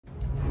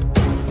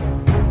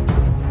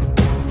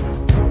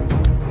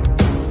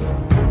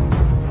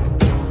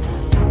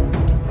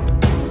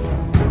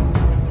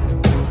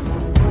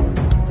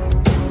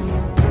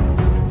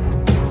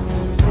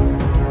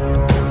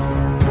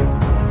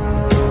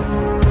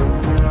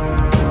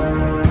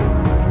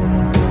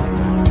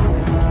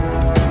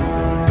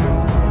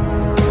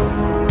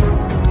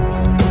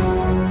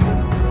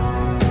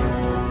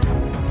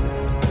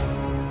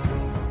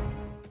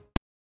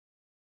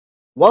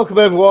Welcome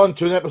everyone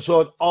to an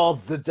episode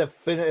of The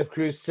Definitive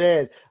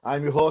Crusade.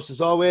 I'm your host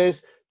as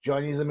always,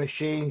 Johnny the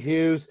Machine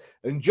Hughes,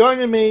 and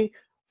joining me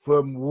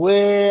from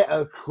way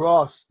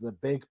across the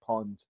big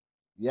pond,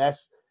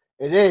 yes,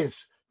 it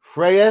is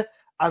Freya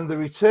and the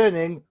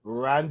returning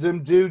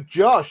random dude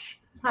Josh.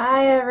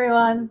 Hi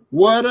everyone.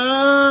 What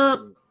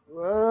up?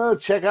 Oh,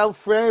 check out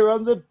Freya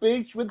on the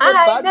beach with the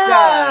bad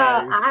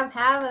guys. I'm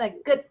having a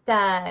good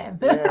time.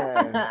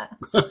 Yeah.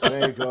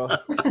 There you go.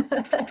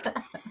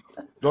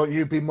 Don't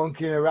you be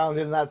monkeying around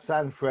in that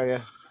sand,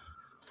 Freya.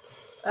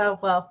 Oh,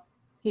 well,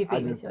 he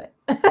beat me to it.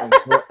 And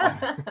so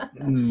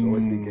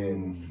it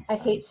begins. I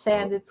hate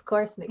sand. It's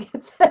coarse and it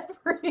gets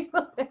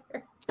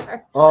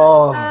everywhere.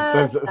 Oh,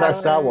 that's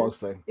Star Wars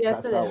thing.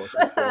 Yes, it is.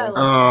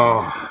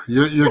 Oh,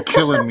 you're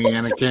killing me,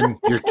 Anakin.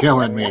 You're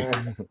killing me.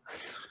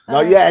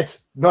 Not yet.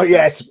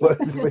 But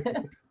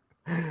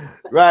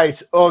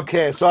right.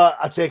 Okay. So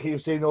I take it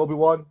you've seen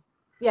Obi-Wan.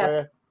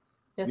 Yes.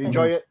 Yes. You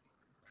enjoy it?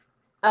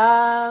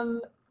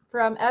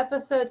 From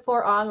episode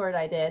 4 onward,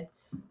 I did.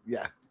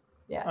 Yeah.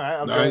 Yeah.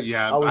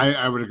 All right,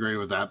 I would agree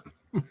with that.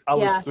 I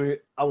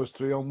was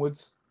three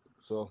onwards.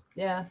 So.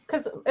 Yeah,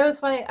 because it was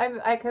funny.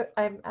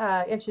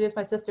 I introduced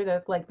my sister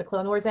to like the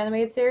Clone Wars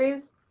animated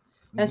series,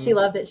 and she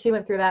loved it. She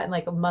went through that in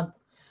like a month,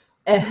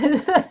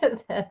 and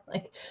then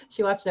like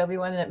she watched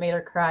Obi-Wan and it made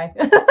her cry.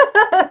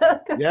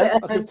 Yeah,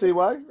 I can see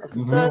why.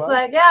 So it's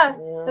like, yeah.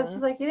 And she's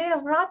like, you need to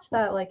watch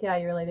that. Like, yeah,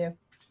 you really do.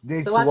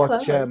 Needs to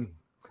watch.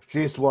 She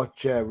used to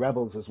watch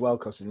Rebels as well,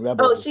 because in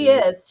Rebels. Oh, she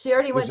is. She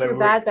already went through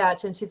Bad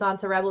Batch, and she's on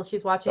to Rebels.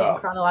 She's watching in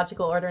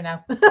chronological order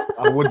now.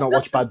 I would not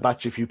watch Bad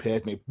Batch if you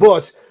paid me,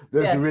 but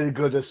there's a really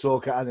good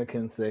Ahsoka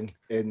Anakin thing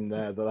in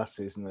the last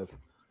season of.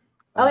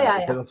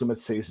 The penultimate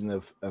season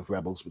of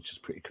Rebels, which is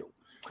pretty cool.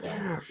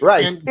 Yeah.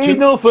 Right. And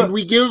can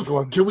we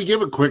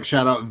give a quick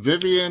shout out?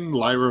 Vivian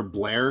Lyra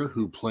Blair,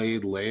 who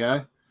played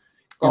Leia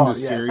in the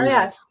series,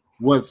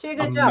 was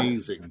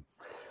amazing. Job.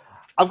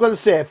 I've got to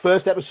say,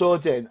 first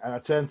episode in, and I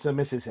turned to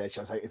Mrs. H.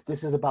 I was like, if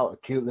this is about a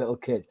cute little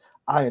kid,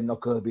 I am not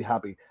going to be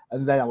happy.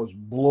 And then I was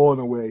blown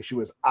away. She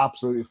was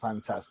absolutely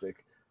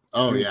fantastic.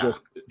 She was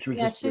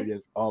just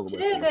brilliant all the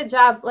way. She did a good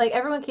job. Like,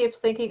 everyone keeps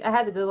thinking, I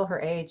had to Google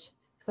her age.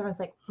 Someone's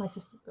like, my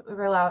sister,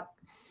 real out.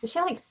 Is she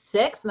like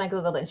 6? And I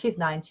Googled it, and she's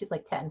 9. She's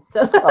like 10.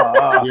 So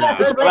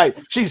right.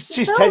 She's 10.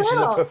 She's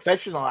a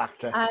professional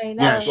actor. I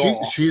know.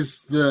 Yeah,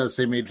 she's the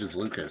same age as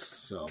Lucas.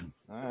 So.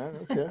 All right,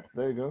 okay.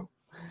 There you go.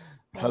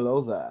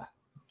 Hello there.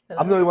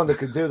 I'm the only one that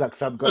can do that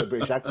because I've got a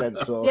British accent.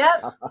 So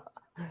yep.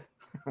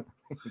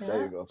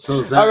 There you go. So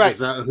is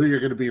that who you're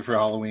going to be for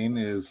Halloween?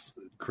 Is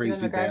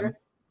Crazy Ben?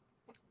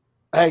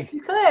 Hey, you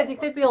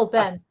could be old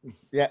Ben.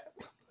 Yeah.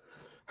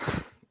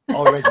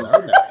 Already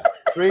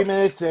 3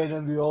 minutes in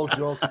and the old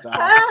joke starts.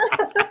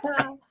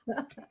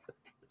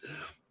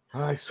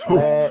 I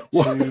swear.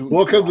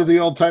 Welcome to the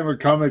Old Timer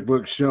Comic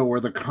Book Show, where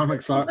the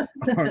comics aren't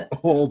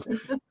old,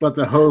 but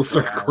the hosts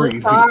are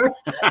crazy.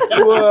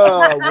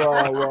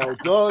 Whoa!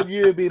 Don't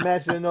you be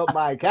messing up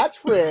my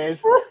catchphrase?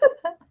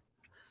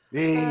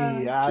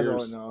 I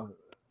don't know.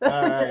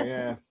 All right,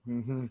 yeah.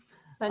 Mm-hmm.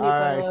 I need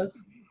one of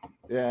those.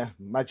 Yeah,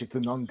 Magic the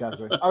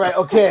Non-Gathering. All right,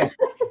 okay.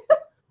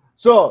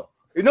 So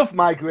enough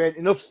migraine,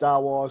 enough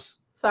Star Wars.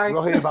 Sorry.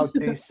 We're talking about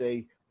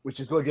DC, which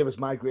is going to give us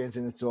migraines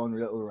in its own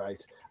little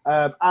right.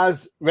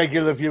 As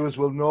regular viewers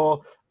will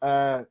know,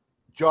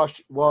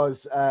 Josh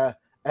was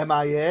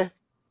MIA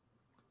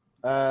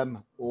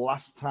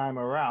last time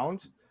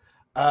around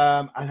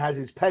and has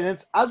his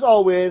penance. As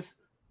always,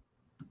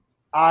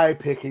 I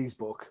pick his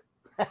book.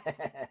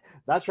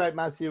 That's right,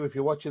 Matthew. If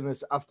you're watching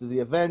this after the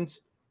event,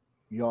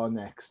 you're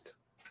next.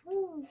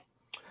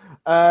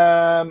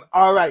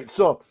 All right,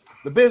 so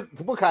the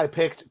book I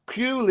picked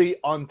purely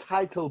on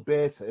title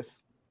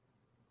basis,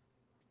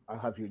 I'll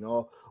have you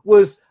know,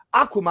 was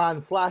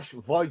Aquaman Flash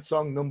Void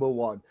Song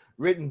 #1,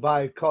 written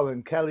by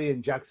Colin Kelly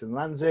and Jackson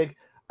Lanzig,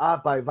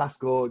 art by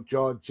Vasco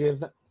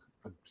Georgiev,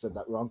 I said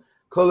that wrong,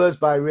 colors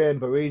by Rain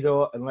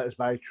Burrito, and letters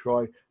by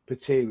Troy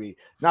Petiri.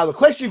 Now, the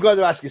question you've got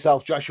to ask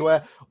yourself,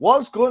 Joshua,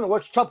 was going to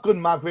watch Top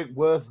Gun Maverick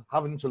worth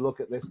having to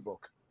look at this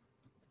book?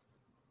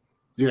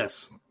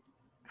 Yes.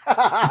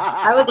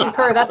 I would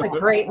concur. That's a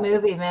great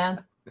movie,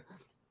 man.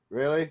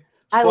 Really?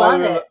 I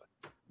love it.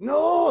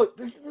 No,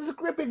 there's a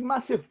great big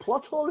massive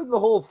plot hole in the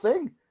whole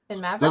thing. In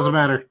Maverick?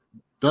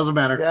 Doesn't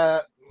matter. Yeah.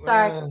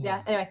 Sorry.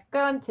 Yeah. Anyway,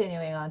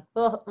 continuing on.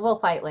 We'll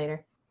fight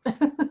later.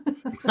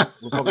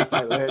 We'll probably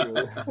fight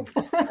later.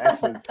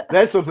 Excellent.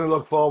 There's something to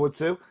look forward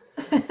to.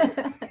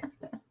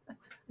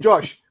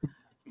 Josh,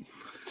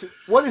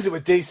 what is it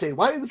with DC?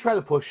 Why are they trying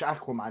to push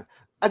Aquaman?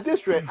 At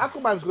this rate,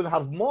 Aquaman's going to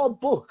have more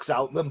books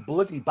out than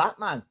bloody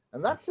Batman,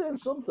 and that's saying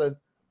something.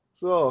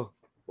 So,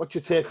 what's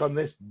your take on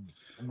this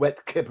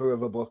wet kipper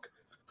of a book?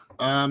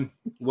 Well,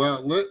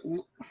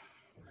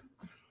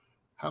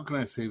 how can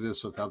I say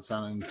this without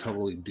sounding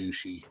totally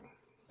douchey?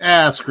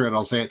 Screw it,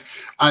 I'll say it.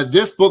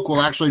 This book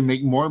will actually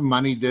make more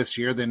money this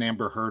year than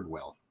Amber Heard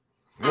will.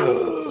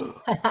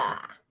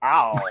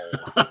 Ow.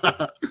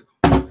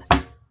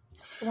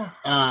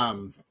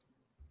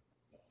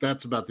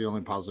 That's about the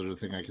only positive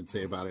thing I can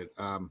say about it.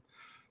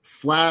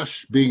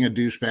 Flash being a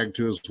douchebag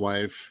to his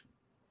wife.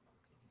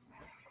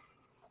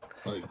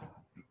 Like,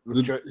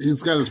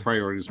 he's got his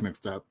priorities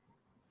mixed up.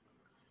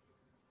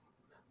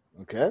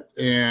 Okay.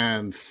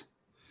 And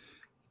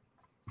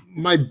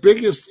my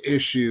biggest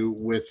issue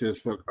with this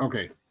book,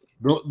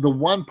 the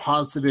one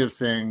positive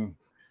thing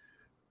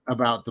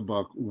about the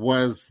book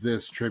was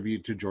this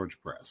tribute to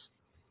George Perez.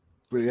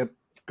 Brilliant.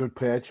 Good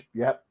page.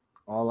 Yep.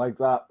 I like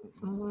that.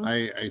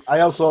 Mm-hmm. I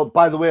also,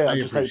 by the way, I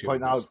just like to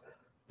point out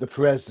the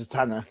Perez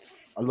Zatanna.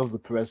 I love the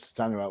Perez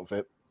Zatanna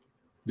outfit.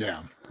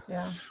 Yeah.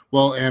 Yeah.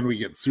 Well, and we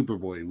get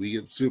Superboy, we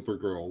get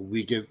Supergirl,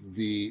 we get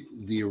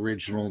the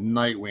original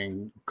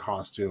Nightwing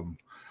costume.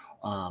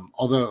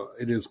 Although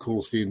it is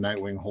cool seeing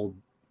Nightwing hold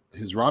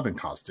his Robin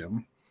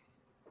costume.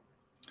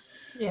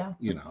 Yeah.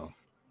 You know,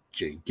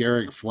 Jay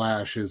Garrick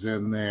Flash is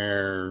in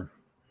there.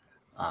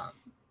 I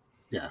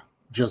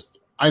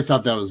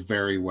thought that was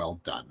very well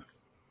done.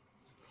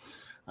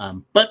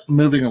 But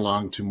moving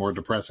along to more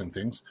depressing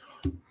things.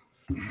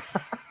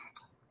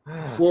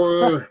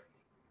 For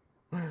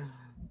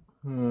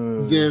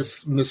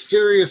this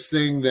mysterious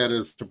thing that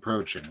is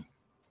approaching.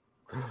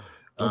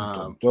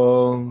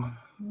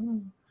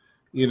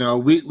 You know,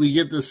 we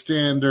get the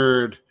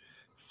standard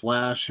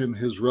Flash and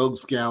his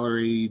rogues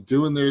gallery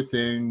doing their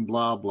thing,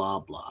 blah, blah,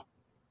 blah.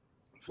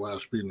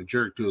 Flash being a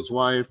jerk to his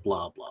wife,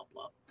 blah, blah,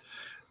 blah.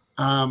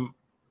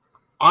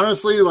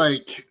 Honestly,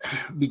 like,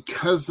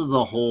 because of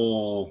the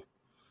whole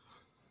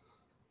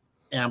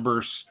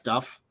Amber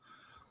stuff,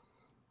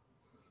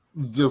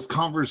 this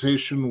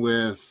conversation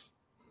with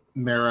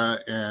Mara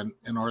and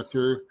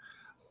Arthur,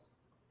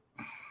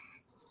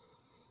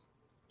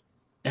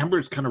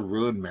 Amber's kind of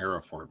ruined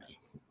Mara for me.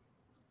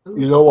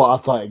 You know what?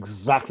 I thought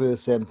exactly the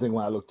same thing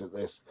when I looked at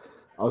this.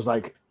 I was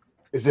like,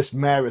 is this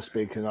Mara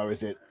speaking or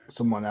is it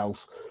someone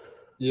else?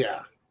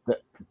 Yeah.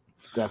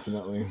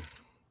 Definitely.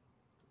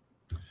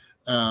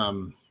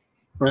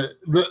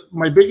 But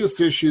my biggest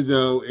issue,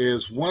 though,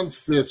 is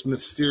once this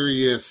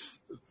mysterious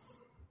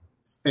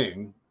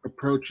thing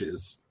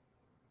approaches,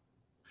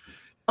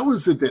 how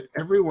is it that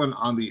everyone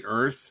on the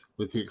Earth,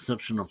 with the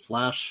exception of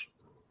Flash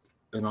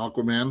and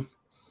Aquaman,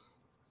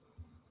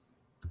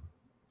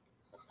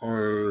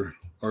 are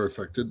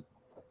affected?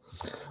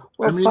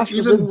 Well, I mean, Flash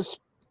even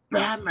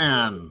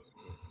Batman.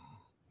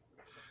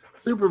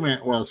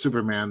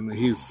 Superman,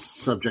 he's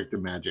subject to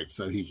magic,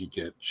 so he could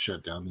get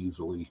shut down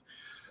easily.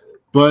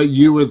 But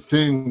you would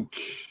think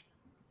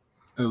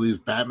at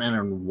least Batman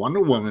and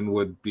Wonder Woman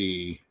would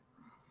be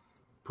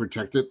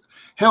protected.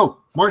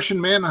 Hell,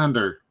 Martian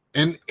Manhunter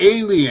and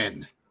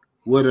Alien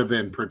would have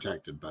been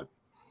protected, but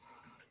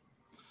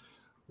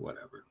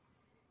whatever.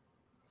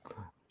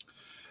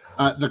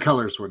 The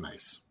colors were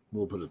nice.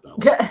 We'll put it that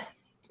way.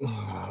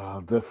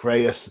 The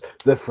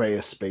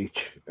Freya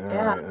speech.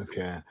 Yeah.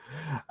 Okay.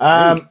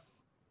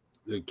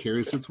 It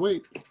carries its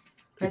weight.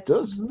 It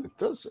does. It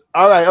does.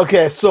 All right.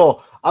 Okay.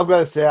 So I've got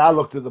to say, I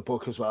looked at the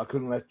book as well. I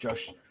couldn't let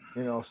Josh,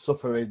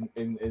 suffer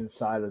in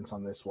silence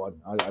on this one.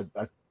 I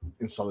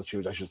in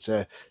solitude, I should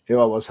say. Here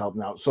I was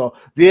helping out. So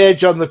the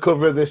age on the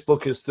cover of this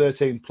book is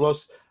 13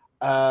 plus.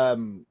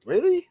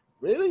 Really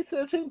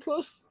 13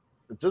 plus?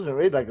 It doesn't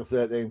read like a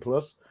 13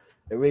 plus.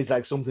 It reads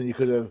like something you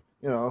could have,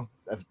 an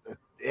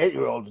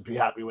 8-year-old would be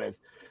happy with.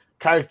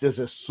 Characters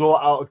are so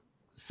out of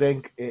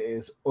sync. It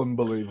is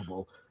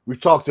unbelievable. We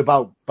talked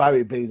about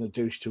Barry being a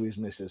douche to his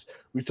missus.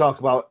 We talk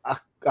about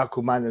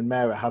Aquaman and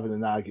Mara having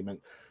an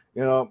argument.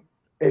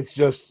 It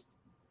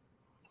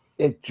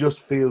just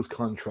feels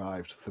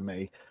contrived for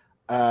me.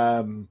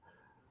 I'm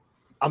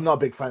not a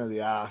big fan of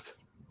the art.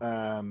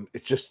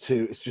 It's just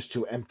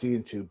too empty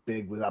and too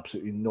big with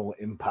absolutely no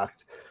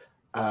impact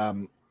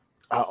at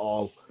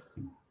all.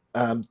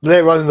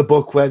 Later on in the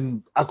book,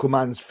 when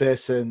Aquaman's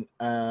facing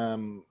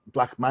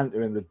Black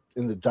Manta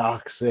in the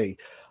Dark Sea,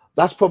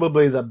 that's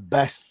probably the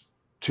best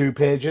 2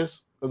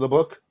 pages of the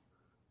book.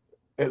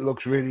 It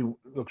looks really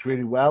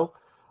well,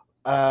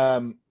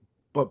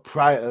 but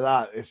prior to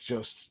that, it's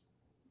just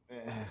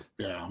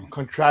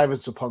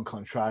contrivance upon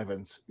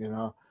contrivance.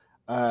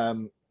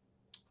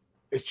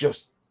 It's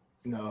just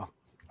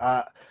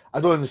I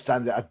don't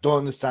understand it. I don't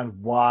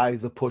understand why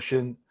they're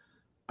pushing.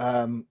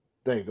 There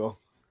you go.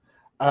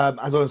 I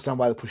don't understand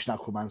why they're pushing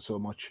Aquaman so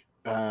much.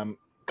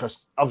 Because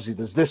obviously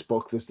there's this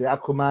book, there's the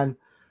Aquaman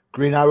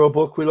Green Arrow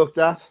book we looked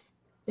at.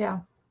 Yeah.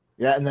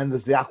 Yeah, and then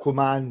there's the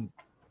Aquaman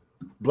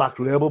Black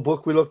Label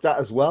book we looked at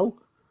as well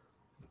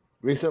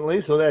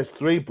recently. So there's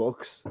 3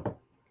 books.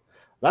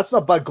 That's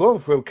not bad going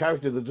for a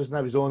character that doesn't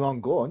have his own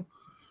ongoing.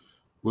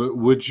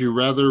 Would you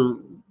rather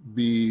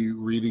be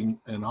reading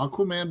an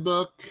Aquaman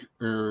book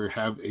or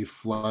have a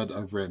flood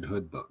of Red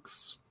Hood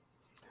books?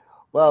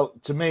 Well,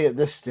 to me at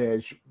this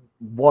stage,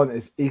 one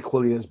is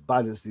equally as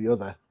bad as the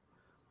other.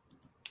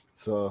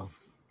 So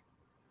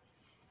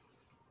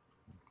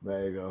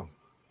there you go.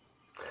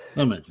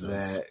 That makes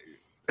sense.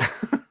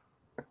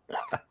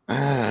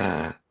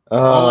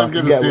 All I'm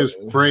going to say is,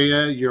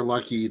 Freya, you're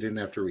lucky you didn't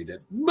have to read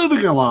it.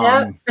 Moving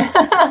along.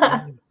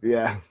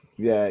 Yeah.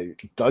 Yeah,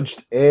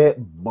 dodged a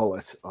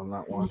bullet on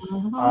that one.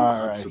 Mhm.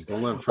 All That's a right.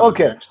 bullet for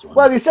Okay. the next one.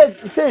 Well, you said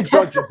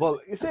dodge a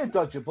bullet. You said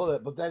dodge a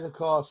bullet, but then of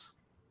course,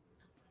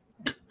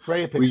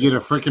 Freya picks we get a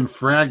it up. freaking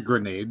frag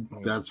grenade.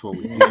 That's what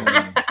we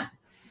get.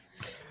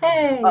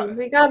 Hey,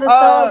 we gotta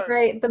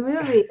celebrate the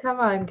movie. Come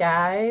on,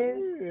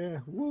 guys. Yeah.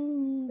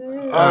 Woo.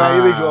 Woo. All right,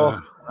 here we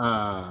go.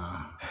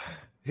 Uh,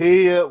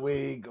 Here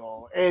we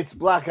go. It's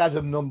Black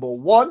Adam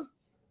 #1.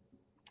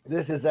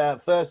 This is our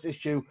first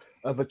issue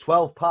of a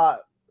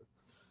 12-part.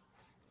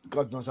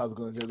 God knows how they're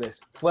going to do this.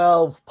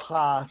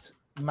 12-part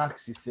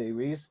maxi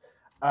series.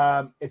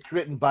 It's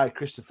written by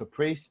Christopher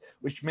Priest,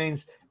 which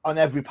means on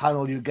every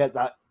panel you get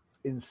that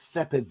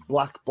insipid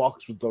black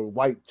box with the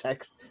white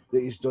text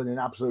that he's done in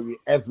absolutely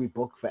every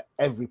book for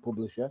every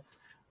publisher.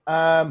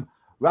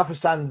 Rafa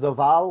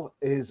Sandoval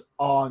is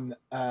on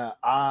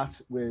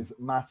art with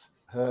Matt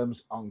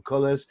Herms on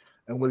colours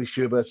and Willie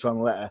Schubert's on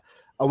letter.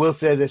 I will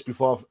say this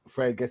before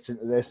Fred gets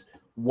into this.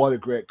 What a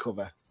great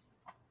cover.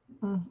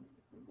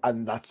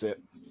 And that's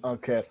it.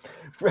 Okay.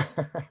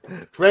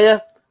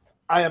 Freya,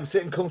 I am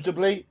sitting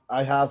comfortably.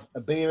 I have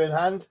a beer in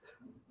hand,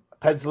 a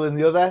pencil in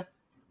the other.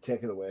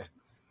 Take it away.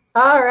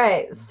 All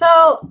right.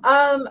 So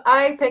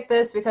I picked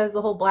this because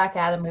the whole Black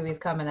Adam movie is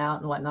coming out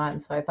and whatnot.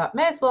 And so I thought,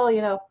 may as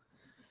well,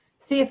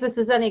 see if this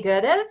is any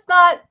good. And it's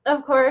not,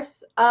 of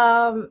course.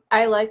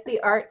 I like the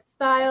art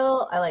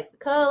style. I like the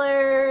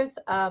colors.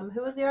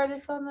 Who was the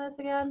artist on this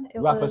again?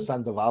 Rafa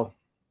Sandoval.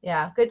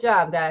 Yeah, good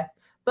job, guy.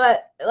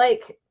 But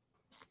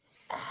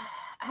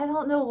I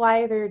don't know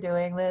why they're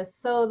doing this.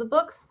 So the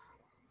books,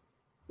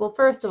 well,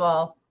 first of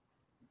all,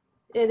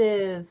 it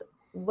is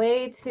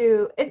way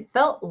too, it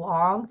felt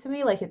long to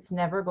me, like it's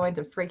never going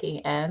to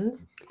freaking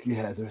end.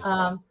 Yeah, there's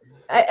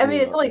I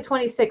mean, it's only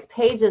 26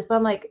 pages, but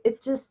I'm like,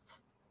 it just,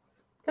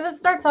 because it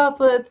starts off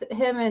with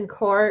him in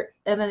court,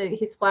 and then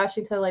he's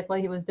flashing to like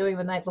what he was doing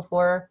the night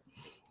before,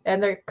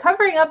 and they're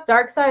covering up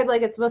Darkseid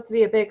like it's supposed to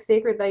be a big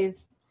secret that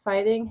he's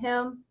fighting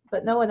him,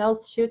 but no one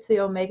else shoots the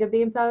Omega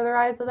beams out of their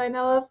eyes that I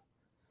know of.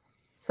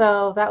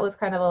 So that was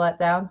kind of a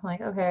letdown.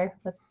 Like, okay,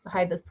 let's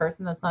hide this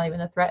person that's not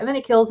even a threat. And then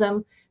he kills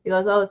him. He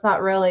goes, oh, it's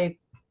not really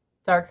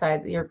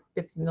Darkseid.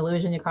 It's an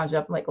illusion you conjure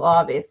up. I'm like, well,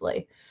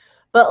 obviously.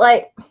 But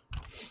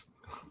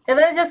and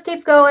then it just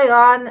keeps going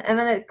on. And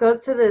then it goes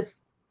to this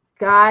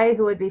guy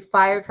who would be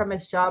fired from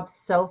his job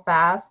so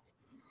fast.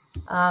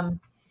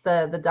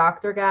 The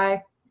doctor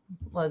guy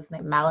was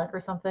named Malik or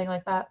something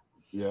like that.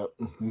 Yep.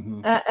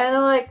 And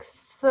I'm like,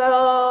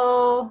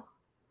 so,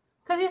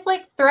 because he's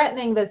like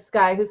threatening this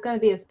guy who's going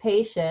to be his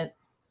patient.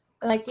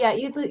 And like, yeah,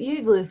 you'd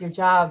lose your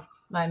job,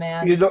 my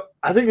man.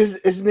 I think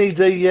isn't he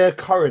the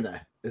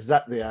coroner? Is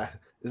that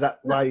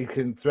why you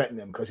can threaten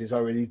him because he's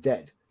already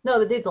dead? No,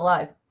 the dude's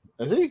alive.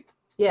 Is he?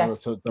 Yeah.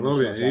 Oh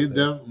yeah, he's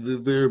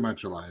very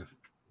much alive.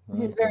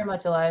 He's very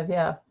much alive.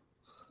 Yeah.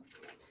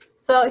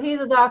 So he's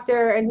a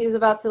doctor and he's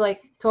about to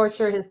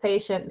torture his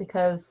patient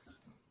because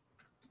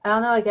I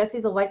don't know. I guess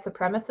he's a white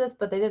supremacist,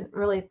 but they didn't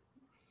really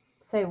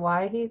say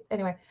why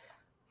anyway.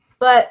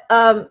 But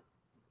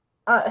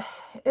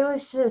it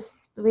was just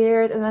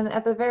weird. And then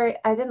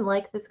I didn't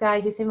like this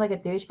guy. He seemed like a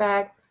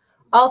douchebag.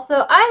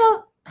 Also,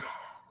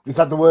 Is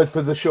that the word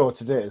for the show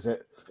today? Is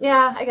it?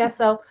 Yeah, I guess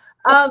so.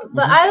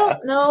 But I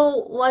don't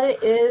know what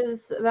it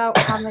is about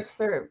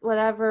comics or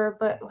whatever.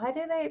 But why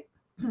do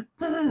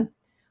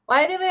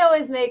they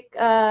always make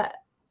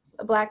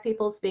black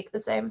people speak the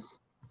same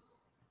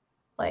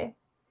way?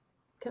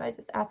 Can I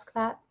just ask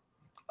that?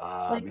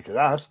 You could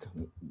ask.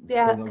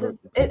 Yeah,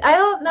 because I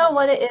don't know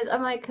what it is.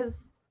 I'm like,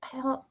 because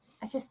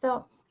I just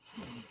don't.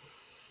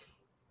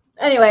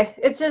 Anyway,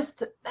 it's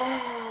just,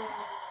 I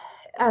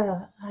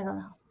don't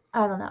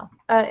know.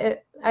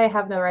 I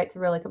have no right to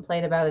really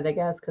complain about it, I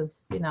guess,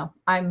 because,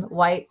 I'm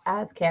white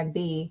as can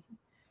be.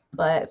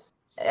 But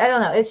I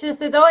don't know. It's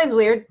always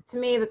weird to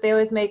me that they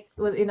always make,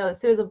 as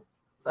soon as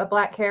a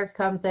black character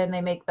comes in,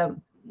 they make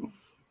them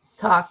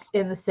talk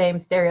in the same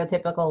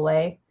stereotypical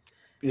way.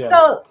 Yeah.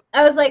 So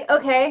I was like,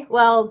 okay,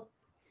 well,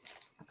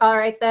 all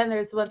right, then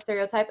there's one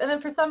stereotype. And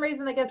then for some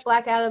reason, I guess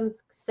Black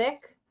Adam's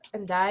sick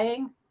and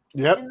dying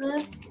in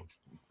this.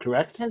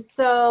 Correct. And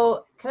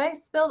so can I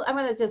spill? I'm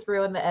going to just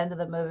ruin the end of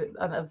the movie,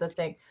 of the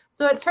thing.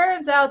 So it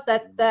turns out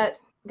that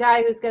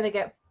guy who's going to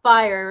get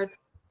fired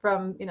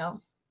from,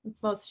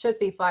 most should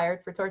be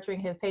fired for torturing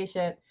his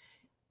patient.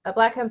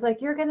 Black Adam's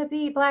like, you're going to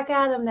be Black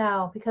Adam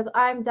now because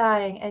I'm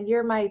dying and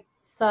you're my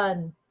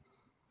son.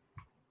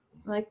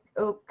 I'm like,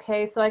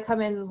 okay, so I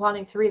come in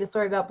wanting to read a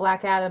story about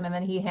Black Adam, and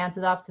then he hands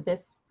it off to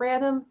this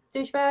random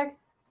douchebag.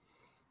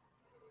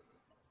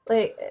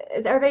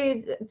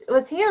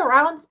 Was he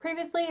around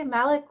previously?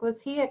 Malik,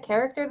 was he a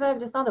character that I'm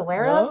just not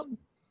aware of?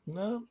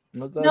 No.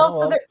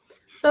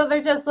 So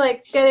they're just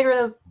getting rid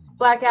of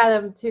Black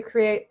Adam to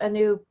create a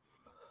new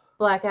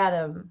Black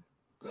Adam.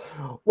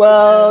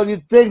 Well,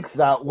 you'd think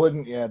that,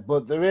 wouldn't you?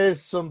 But there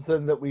is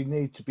something that we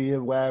need to be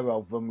aware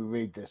of when we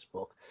read this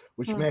book,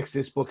 which makes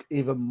this book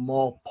even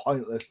more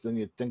pointless than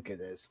you'd think it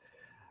is.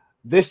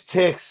 This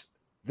takes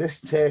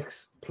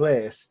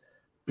place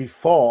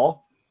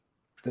before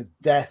the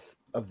death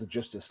of the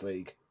Justice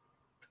League.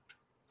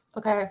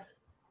 Okay.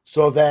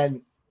 So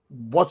then,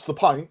 what's the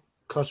point?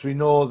 Because we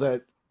know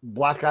that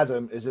Black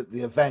Adam is at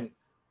the event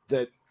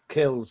that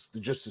kills the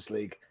Justice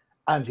League,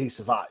 and he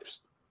survives.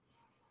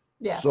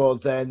 Yeah. So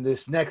then,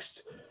 this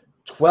next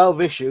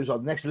 12 issues, or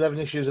the next 11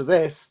 issues of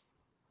this,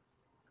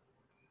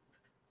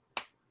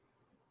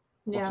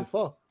 what's Yeah. it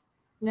for?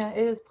 Yeah,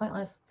 it is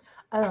pointless.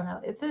 I don't know.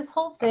 It's this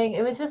whole thing.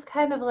 It was just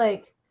kind of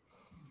like,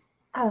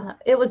 I don't know.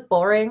 It was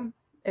boring.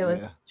 It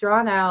was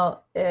drawn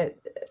out.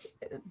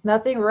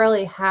 Nothing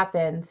really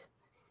happened.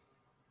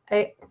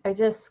 I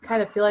just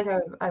kind of feel like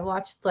I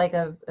watched like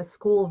a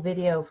school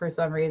video for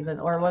some reason,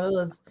 or one of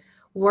those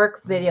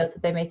work videos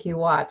that they make you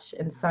watch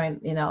and sign.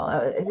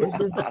 It's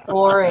just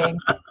boring.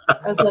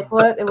 I was like,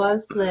 what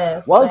was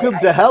this? Welcome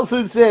Like, to Health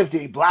and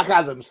Safety, Black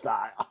Adam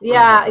style.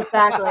 Yeah,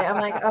 exactly. I'm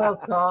like, oh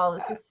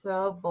god, this is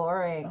so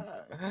boring.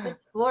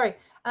 It's boring.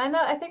 And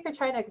I think they're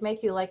trying to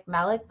make you like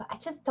Malik, but I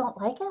just don't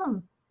like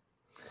him.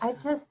 I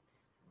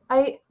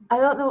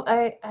don't know.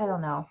 I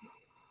don't know.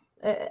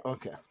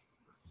 Okay.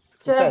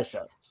 Just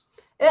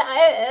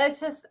it's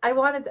just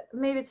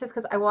maybe it's just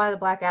because I wanted a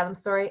Black Adam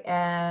story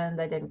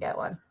and I didn't get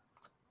one.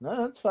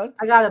 No, that's fine.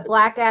 I got a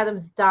Black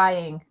Adam's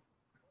dying.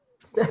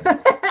 So,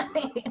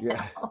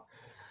 Yeah.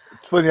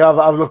 It's funny,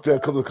 I've looked at a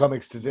couple of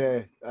comics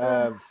today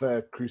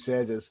for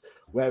Crusaders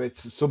where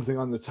it's something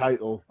on the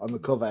title, on the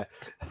cover.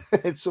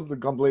 It's something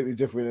completely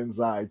different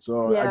inside.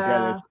 So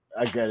Yeah.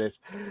 I get it.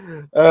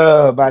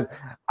 Oh, man.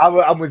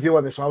 I'm with you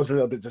on this one. I was a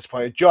little bit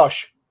disappointed.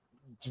 Josh,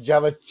 did you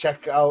ever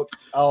check out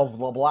of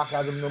the Black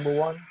Adam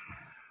 #1?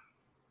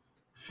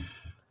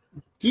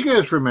 Do you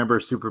guys remember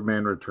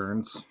Superman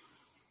Returns?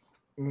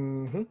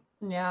 Mm-hmm.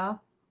 Yeah.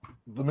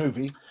 The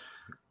movie.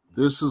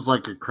 This is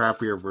like a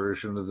crappier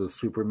version of the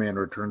Superman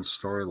Returns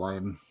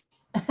storyline.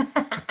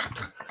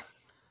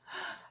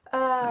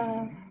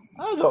 I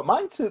don't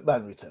mind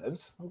Superman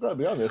Returns. I've got to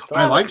be honest.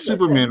 I like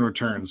Superman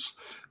Returns.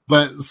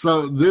 But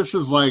so this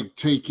is like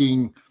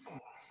taking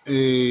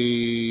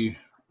a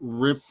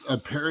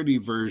parody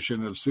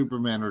version of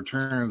Superman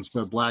Returns,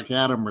 but Black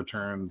Adam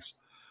Returns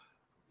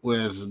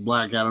with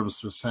Black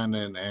Adam's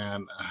descendant.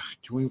 And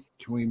can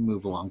we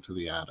move along to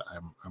the ad?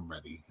 I'm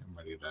ready. I'm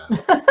ready to.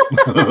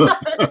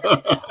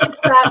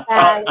 That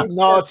bad.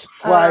 Not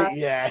quite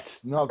yet.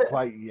 Not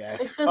quite yet.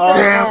 It's just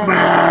Damn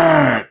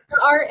it!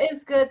 the art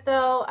is good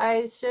though.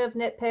 I should have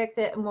nitpicked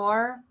it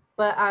more,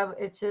 but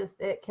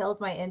it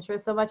killed my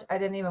interest so much I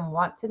didn't even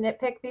want to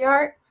nitpick the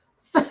art.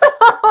 So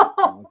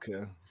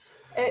Okay.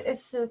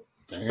 it's just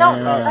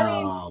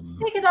Damn.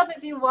 pick it up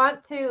if you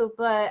want to,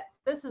 but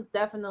this is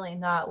definitely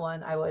not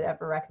one I would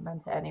ever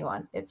recommend to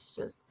anyone. It's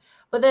just,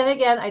 but then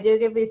again, I do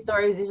give these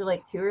stories usually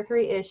like 2 or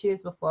 3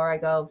 issues before I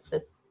go,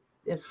 this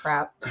is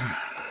crap.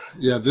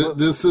 Yeah,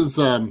 this is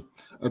a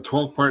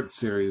 12-part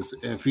series.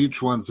 If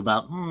each one's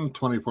about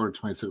 24 to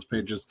 26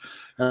 pages,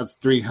 that's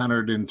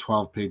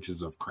 312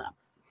 pages of crap.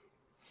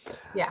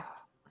 Yeah.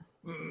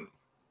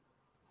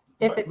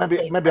 If it's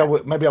maybe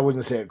I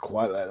wouldn't say it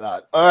quite like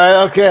that. All right,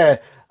 okay.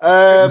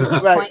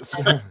 Right.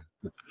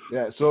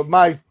 Yeah, so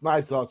my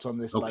thoughts on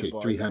this. Okay,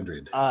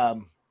 300.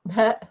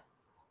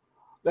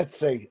 Let's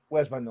see.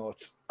 Where's my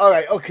notes? All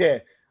right,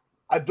 okay.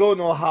 I don't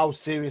know how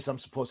serious I'm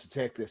supposed to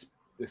take this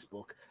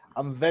book.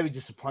 I'm very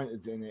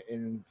disappointed in it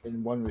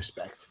in one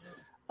respect,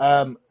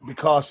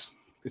 because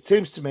it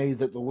seems to me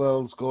that the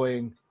world's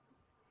going,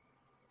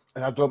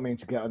 and I don't mean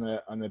to get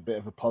on a bit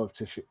of a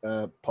politic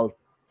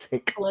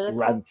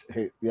rant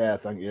here. Yeah,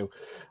 thank you.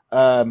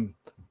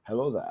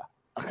 Hello there.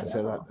 I can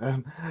say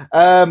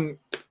that.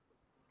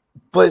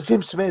 But it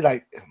seems to me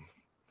like,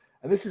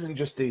 and this isn't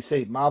just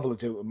DC, Marvel are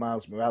doing it with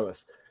Miles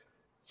Morales.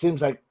 It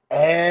seems like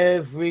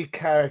every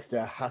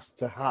character has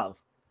to have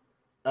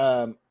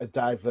a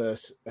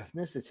diverse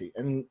ethnicity.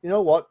 And you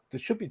know what? There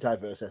should be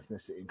diverse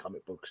ethnicity in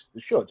comic books.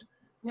 There should.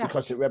 Yeah.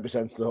 Because it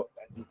represents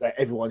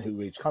everyone who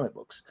reads comic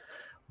books.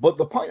 But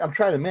the point I'm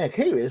trying to make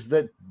here is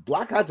that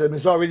Black Adam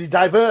is already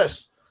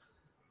diverse.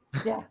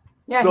 Yeah.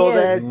 Yeah, so he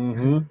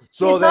then, is.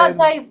 So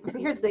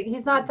here's the thing.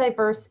 He's not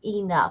diverse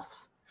enough.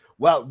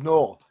 Well,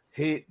 no.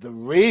 The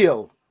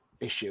real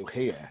issue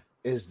here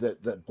is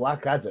that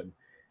Black Adam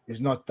is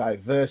not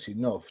diverse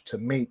enough to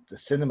meet the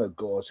cinema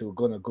goers who are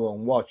going to go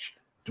and watch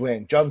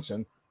Dwayne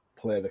Johnson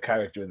play the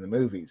character in the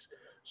movies.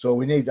 So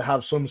we need to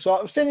have some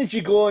sort of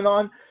synergy going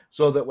on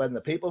so that when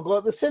the people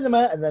go to the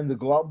cinema and then they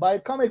go out and buy a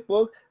comic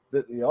book,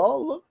 that they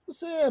all look the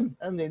same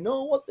and they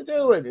know what they're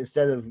doing,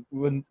 instead of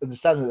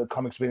understanding that the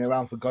comic's been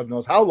around for God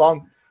knows how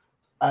long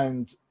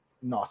and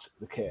not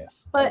the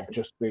case. But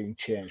just being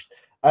changed.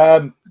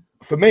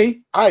 For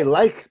me, I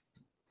like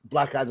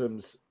Black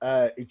Adam's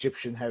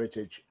Egyptian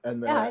heritage,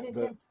 and I do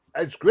too.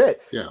 It's great.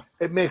 Yeah,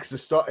 it makes the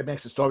story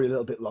a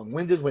little bit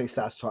long-winded when he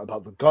starts talking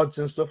about the gods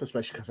and stuff,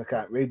 especially because I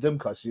can't read them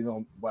because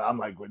I'm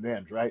like with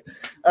names, right?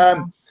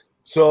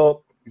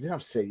 So you didn't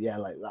have to say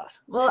like that.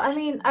 Well, I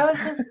mean, I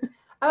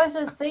was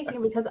just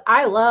thinking, because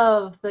I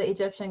love the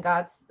Egyptian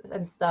gods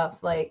and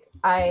stuff. Like,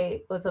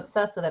 I was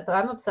obsessed with it, but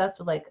I'm obsessed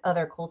with like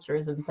other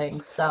cultures and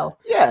things. So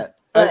yeah,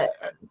 but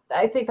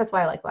I think that's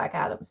why I like Black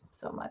Adam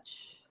so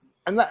much.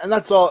 and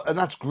that's all, and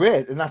that's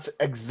great, and that's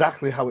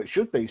exactly how it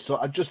should be. So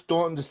I just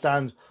don't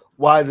understand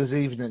why there's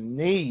even a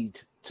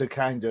need to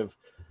kind of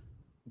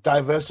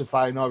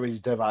diversify an already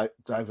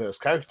diverse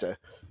character.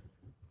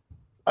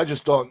 I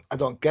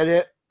don't get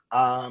it.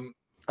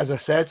 As I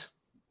said,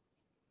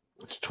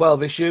 it's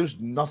 12 issues.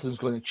 Nothing's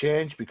going to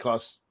change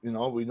because we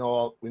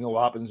know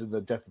what happens in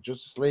the Death of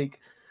Justice League.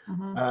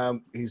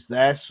 He's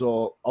there,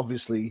 so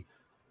obviously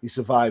he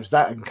survives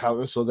that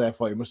encounter. So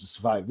therefore, he must have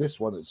survived this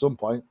one at some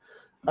point.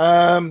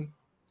 No.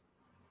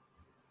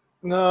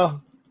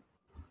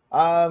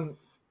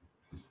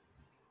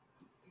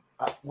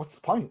 What's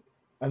the point?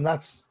 And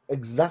that's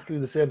exactly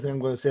the same thing I'm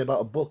going to say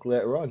about a book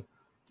later on.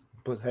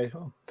 But hey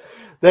ho.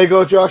 There you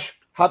go, Josh.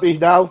 Happy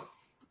now?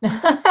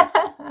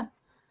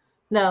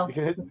 No. You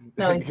can hit,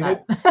 No, he's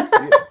not.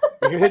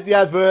 You can hit the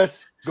advert.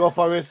 Go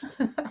for it.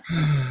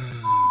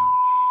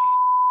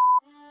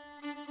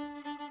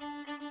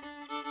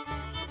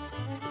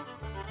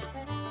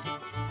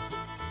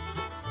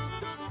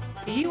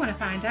 Do you want to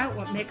find out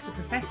what makes the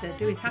Professor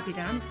do his happy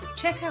dance?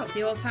 Check out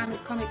the Old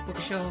Timers Comic Book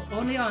Show,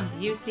 only on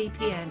the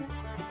UCPN.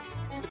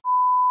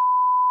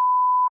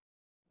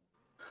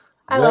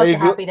 I love the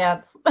happy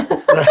dance.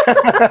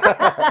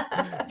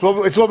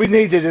 It's what we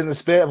needed in the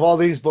spirit of all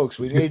these books.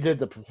 We needed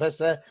the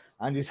Professor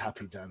and his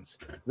happy dance.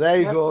 There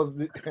you go.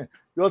 The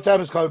Old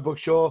Timers Comic Book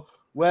Show,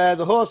 where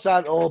the hosts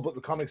aren't old, but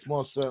the comics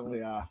most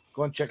certainly are.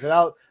 Go and check it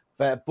out.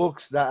 For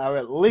books that are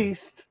at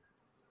least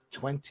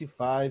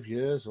 25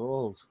 years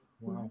old.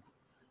 Wow.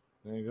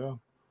 There you go.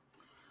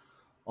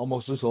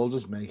 Almost as old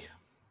as me.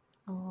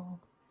 Oh.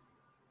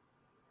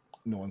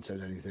 No one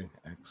said anything.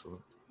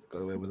 Excellent.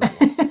 Got away with that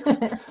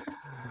one.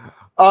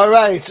 All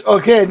right.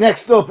 Okay.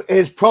 Next up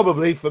is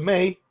probably for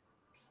me.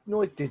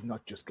 No, it did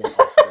not just get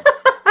off.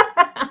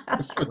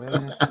 I swear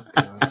to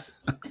God.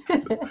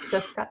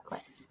 Just got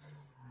quiet.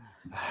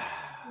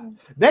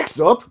 Next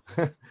up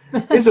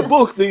is a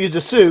book that you'd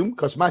assume,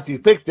 because Matthew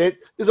picked it,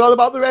 is all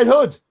about the Red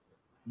Hood.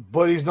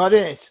 But he's not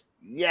in it.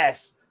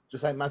 Yes.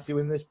 Just like Matthew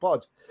in this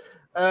pod.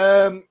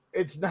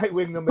 It's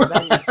Nightwing number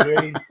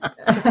 93.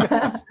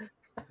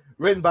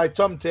 Written by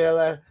Tom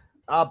Taylor.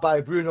 Art by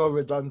Bruno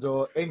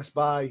Redondo. Inks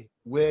by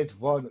Wade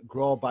von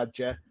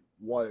Grawbadger.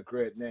 What a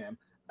great name.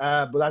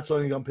 But that's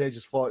only on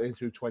pages 14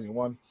 through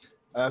 21.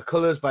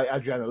 Colors by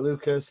Adriana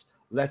Lucas.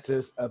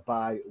 Letters are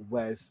by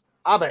Wes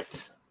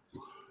Abbott.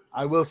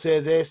 I will say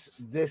this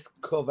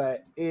cover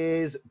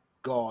is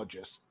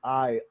gorgeous.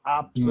 I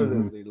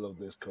absolutely love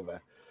this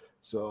cover.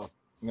 So,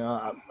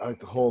 I like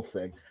the whole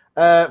thing.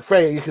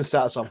 Freya, you can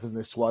start us off with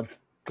this one.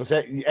 Because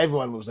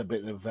everyone loves a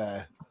bit of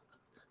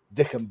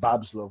Dick and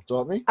Babs love,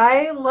 don't they?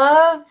 I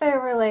love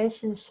their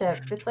relationship.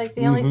 It's like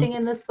the only thing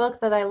in this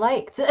book that I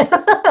liked.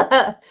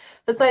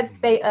 Besides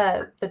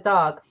the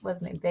dog.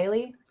 What's his name?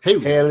 Bailey?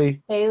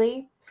 Haley.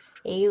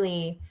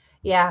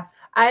 Yeah.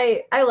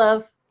 I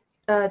love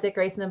Dick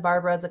Grayson and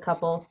Barbara as a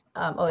couple.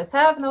 Always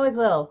have and always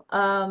will.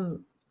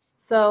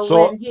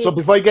 So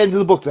before you get into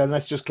the book then,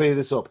 let's just clear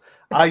this up.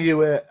 Are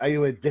you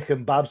a Dick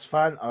and Babs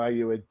fan, or are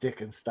you a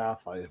Dick and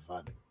Starfire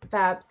fan?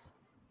 Babs.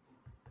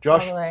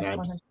 Josh?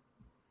 Babs.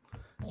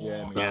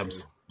 Yeah, me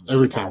Babs. too.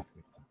 Every time.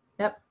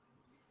 Yep.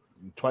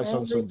 Twice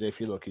on Sunday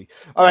if you're lucky.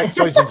 All right,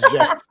 sorry to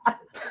interject.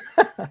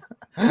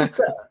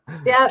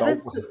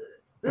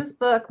 This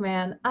book,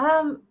 man.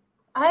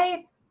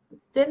 I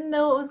didn't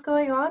know what was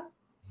going on.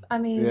 I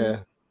mean,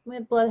 we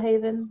had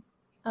Bloodhaven.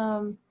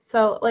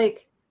 So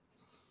like,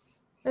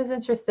 it was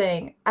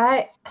interesting.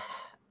 I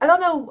don't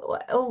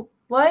know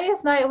why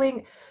is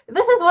Nightwing.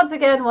 This is once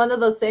again one of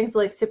those things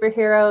like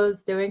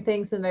superheroes doing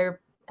things in their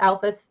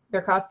outfits,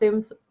 their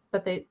costumes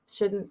that they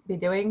shouldn't be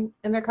doing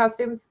in their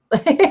costumes.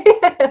 Because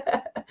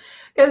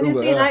you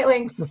see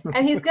Nightwing,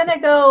 and he's gonna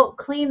go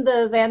clean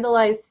the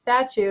vandalized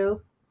statue,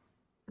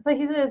 but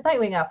he's in his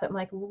Nightwing outfit. I'm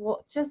like,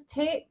 well, just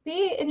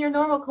be in your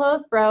normal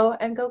clothes, bro,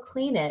 and go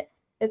clean it.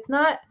 It's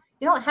not.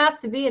 You don't have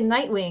to be in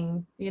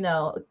Nightwing,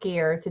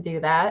 gear to do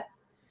that.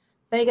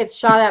 Then he gets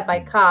shot at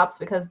by cops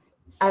because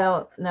I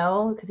don't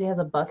know, because he has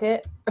a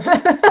bucket.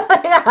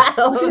 I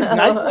don't know.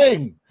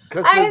 Nightwing.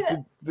 Because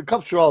the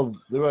cops are all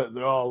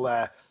they're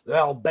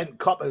all bent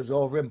coppers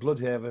over in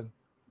Bloodhaven.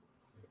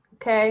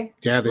 Okay.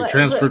 Yeah, they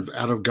transferred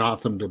out of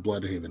Gotham to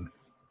Bloodhaven.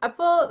 I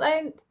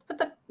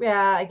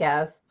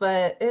guess,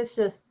 but it's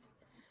just,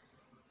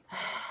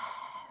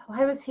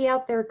 why was he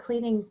out there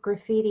cleaning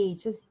graffiti?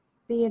 Just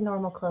be in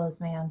normal clothes,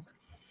 man.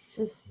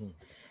 Just,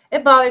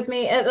 it bothers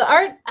me. The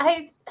art,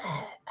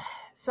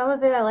 some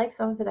of it I like,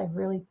 some of it I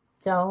really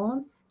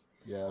don't.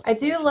 Yeah, I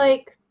do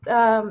like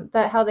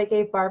that how they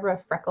gave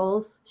Barbara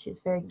freckles. She's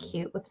very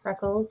cute with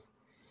freckles.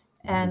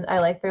 And I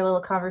like their little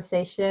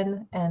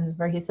conversation and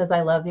where he says,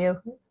 "I love you."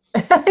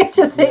 And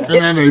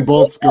then they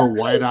both go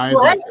wide-eyed.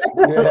 Like,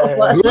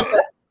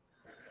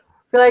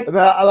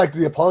 I like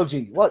the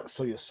apology. What?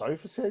 So you're sorry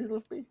for saying you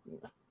love me?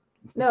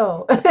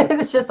 No,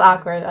 it's just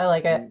awkward. I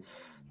like it,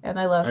 and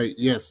I love.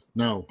 Yes.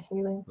 No.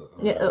 No.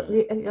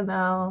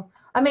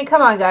 I mean,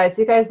 come on, guys.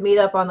 You guys meet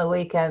up on the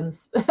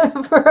weekends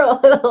for a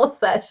little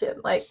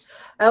session. Like,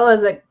 I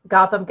was at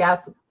Gotham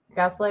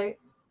Gaslight.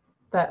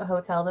 that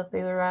hotel that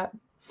they were at.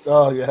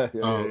 Oh yeah.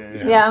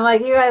 Yeah, I'm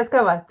like, you guys,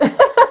 come on.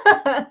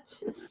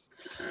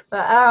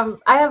 But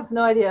I have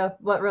no idea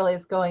what really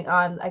is going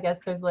on. I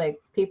guess there's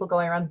like people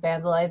going around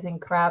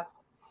vandalizing crap.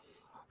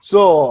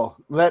 So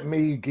let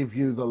me give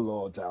you the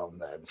lowdown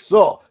then.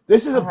 So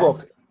this is a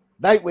book.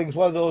 Nightwing's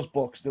one of those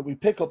books that we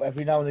pick up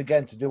every now and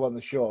again to do on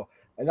the show,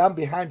 and I'm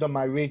behind on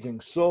my reading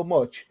so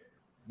much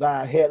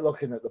that I hate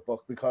looking at the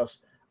book because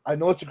I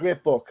know it's a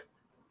great book.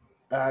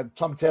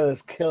 Tom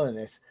Taylor's killing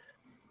it,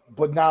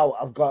 but now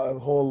I've got a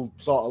whole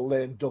sort of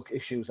lame duck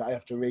issues I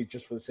have to read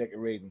just for the sake of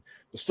reading.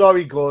 The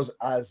story goes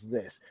as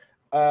this.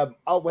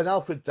 When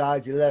Alfred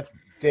died, he left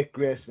Dick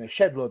Grayson a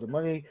shed load of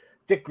money.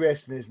 Dick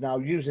Grayson is now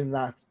using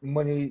that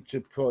money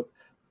to put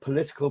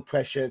political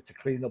pressure to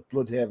clean up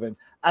Bloodhaven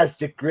as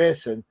Dick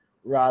Grayson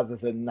rather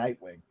than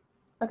Nightwing.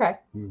 Okay.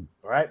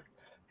 All right.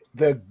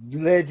 The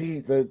lady,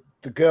 the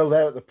girl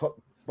there at the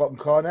bottom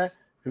corner,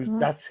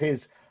 that's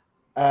his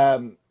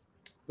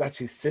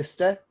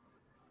sister.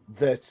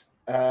 That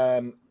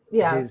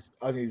is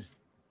on his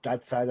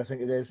dad's side, I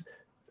think it is.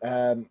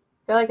 They're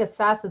like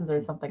assassins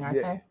or something,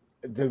 aren't they?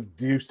 They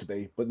used to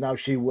be, but now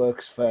she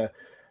works for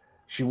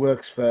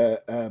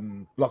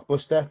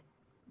Blockbuster.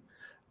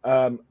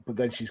 But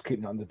then she's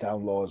keeping it on the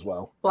down low as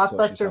well.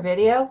 Blockbuster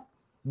Video?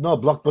 No,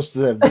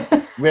 Blockbuster.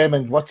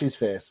 Raymond, what's his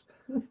face?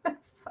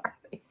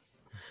 Sorry.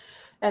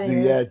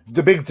 Anyway.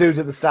 The big dude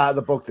at the start of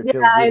the book that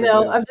kills. I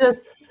know. I'm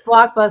just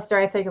Blockbuster.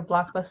 I think of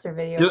Blockbuster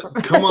Video.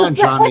 Come on,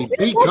 Johnny.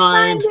 Be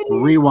kind.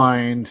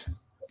 Rewind.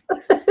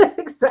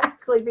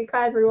 Exactly. Be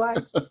kind.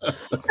 Rewind.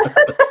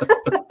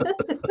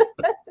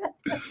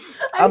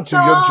 I'm too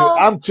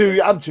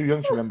young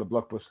to remember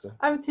Blockbuster.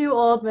 I'm too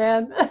old,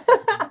 man.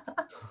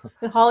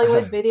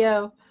 Hollywood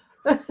Video.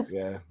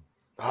 Yeah.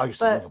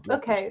 But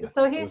okay,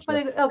 so he's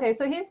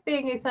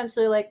being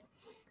essentially like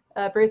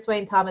Bruce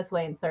Wayne, Thomas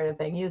Wayne sort of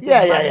thing. Using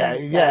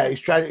He's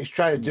trying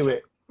to do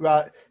it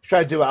right. He's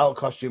trying to do it out of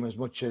costume as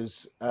much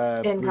as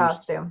in Bruce.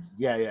 Costume.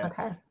 Yeah.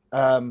 Okay.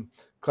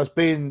 Because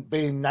being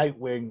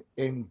Nightwing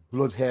in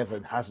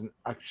Bloodhaven hasn't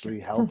actually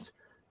helped.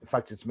 In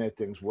fact, it's made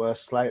things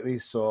worse slightly.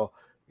 So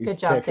good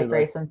job, Dick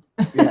Grayson.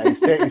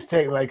 He's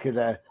taking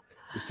a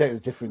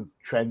different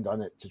trend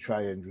on it to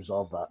try and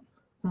resolve that.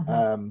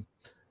 Mm-hmm.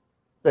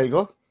 There you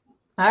go.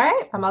 All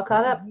right, I'm all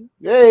caught up.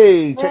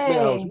 Yay! Check me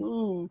out.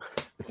 Ooh.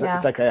 It's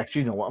like I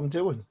actually know what I'm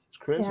doing. It's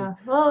crazy. Yeah.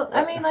 Well,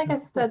 I mean, like I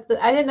said,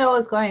 I didn't know what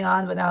was going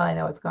on, but now I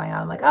know what's going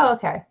on. I'm like, oh,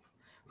 okay.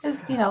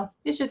 You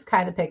should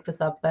kind of pick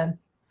this up then.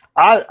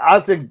 I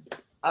think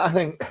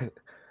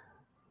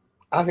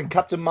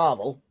Captain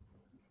Marvel,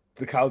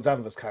 the Carol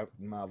Danvers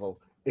Captain Marvel,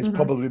 is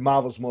probably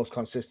Marvel's most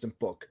consistent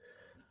book.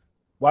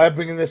 Why I'm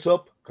bringing this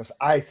up? Because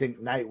I think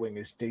Nightwing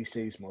is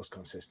DC's most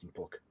consistent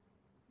book.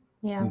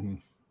 Yeah.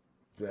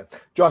 Yeah.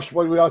 Josh,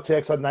 what are your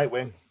takes on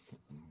Nightwing?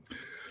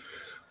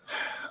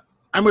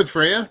 I'm with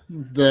Freya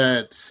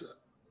that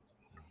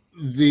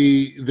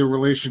the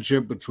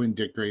relationship between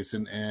Dick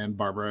Grayson and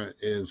Barbara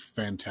is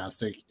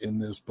fantastic in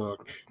this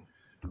book.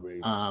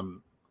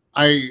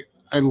 I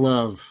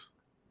love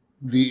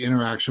the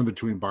interaction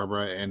between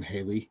Barbara and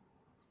Haley.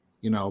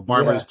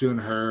 Barbara's doing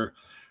her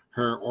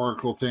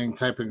Oracle thing,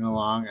 typing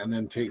along, and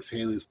then takes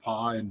Haley's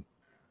paw and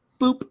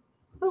boop.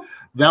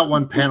 That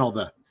one panel,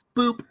 the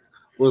boop,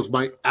 was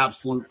my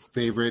absolute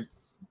favorite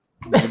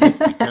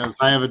because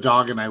I have a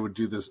dog and I would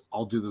do this.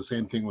 I'll do the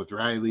same thing with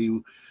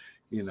Riley.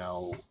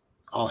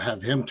 I'll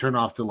have him turn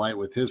off the light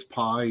with his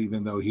paw,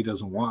 even though he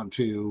doesn't want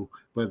to,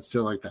 but it's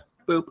still like that.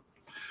 Boop.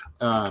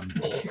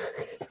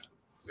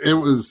 It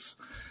was,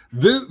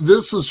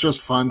 this is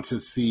just fun to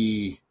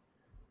see,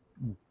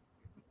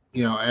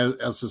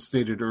 as was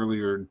stated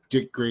earlier,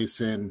 Dick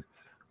Grayson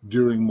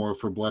doing more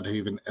for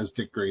Bloodhaven as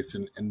Dick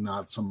Grayson and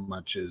not so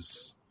much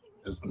as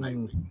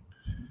Nightwing.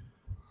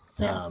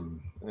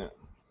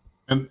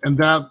 And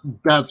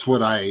that's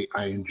what I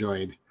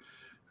enjoyed.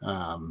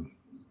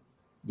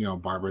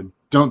 Barbara,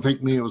 don't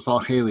think me, it was all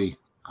Haley.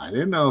 I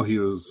didn't know that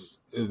was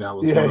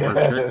one of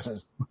her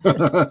tricks.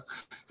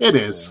 It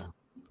is.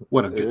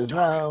 What a good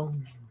dog.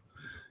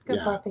 Good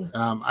puppy.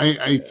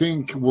 I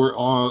think we're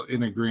all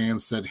in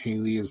agreement that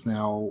Haley is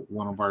now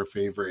one of our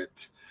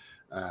favorite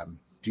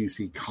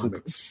DC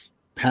Comics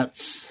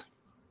pets.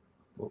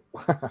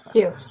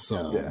 Cute.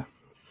 So yeah,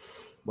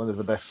 one of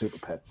the best super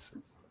pets.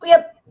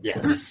 Yep.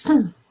 Yes.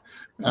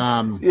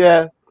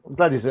 Yeah, I'm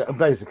glad he's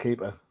a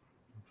keeper.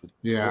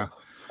 Yeah,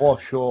 for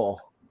sure.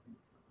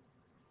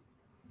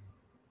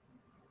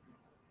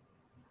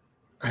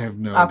 I have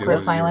no idea. Awkward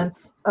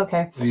silence.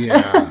 Okay.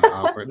 Yeah,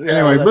 awkward.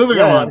 Anyway, moving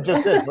on.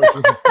 Just it.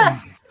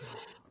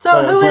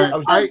 So who is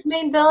the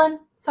main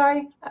villain?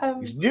 Sorry.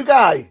 He's a new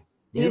guy.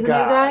 He's a new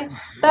guy?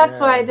 That's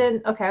why I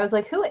didn't. Okay, I was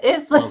like, who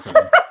is this?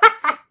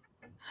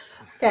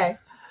 Okay.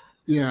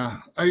 Yeah,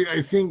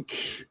 I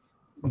think,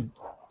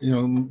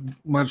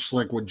 much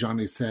like what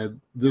Johnny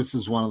said, this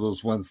is one of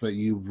those ones that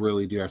you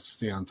really do have to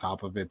stay on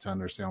top of it to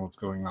understand what's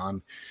going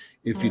on.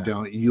 If you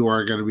don't, you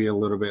are going to be a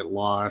little bit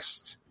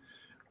lost.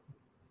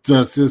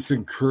 Does this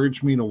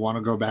encourage me to want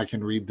to go back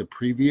and read the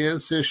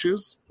previous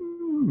issues?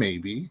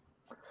 Maybe.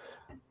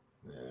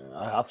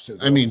 I have to.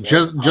 I mean,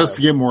 just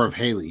to get more of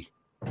Haley.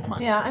 Come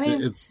on. Yeah, I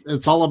mean,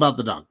 it's all about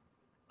the dog.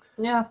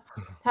 yeah,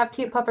 have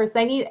cute puppers.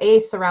 They need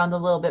Ace around a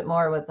little bit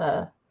more with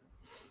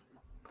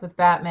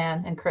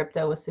Batman and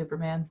Crypto with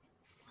Superman.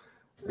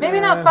 Maybe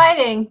not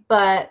fighting,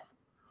 but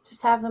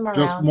just have them around.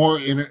 Just more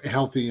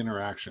healthy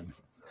interaction.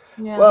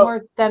 Yeah, Well,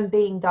 more them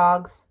being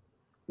dogs.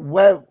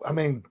 Well, I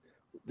mean,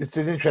 it's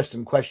an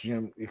interesting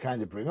question you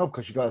kind of bring up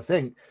because you got to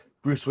think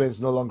Bruce Wayne's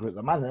no longer at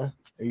the manor.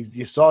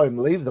 You saw him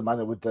leave the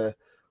manor with the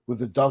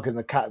dog and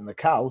the cat and the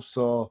cow,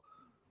 so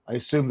I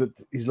assume that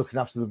he's looking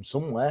after them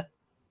somewhere.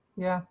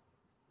 Yeah.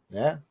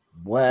 Yeah,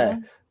 where? Yeah.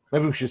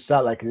 Maybe we should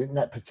start like an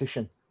internet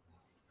petition.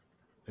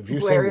 Have you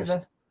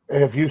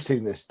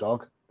seen this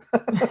dog?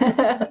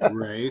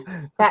 Right.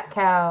 Fat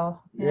cow.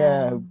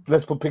 Yeah,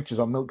 let's put pictures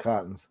on milk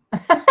cartons. Is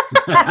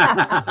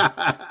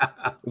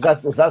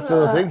that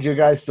still a thing? Do you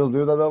guys still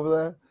do that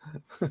over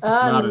there?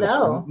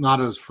 No. Not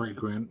as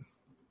frequent.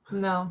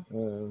 No.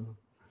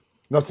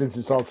 Not since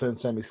it's all turned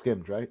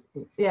semi-skimmed, right?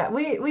 Yeah,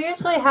 we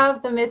usually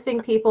have the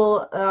missing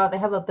people. They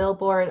have a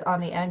billboard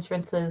on the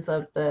entrances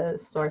of the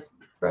stores,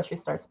 grocery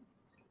stores.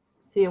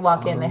 So you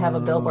walk in, they have a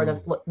billboard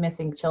of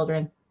missing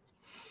children.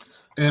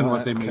 And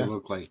what they may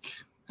look like.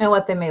 And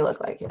what they may look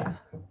like, yeah.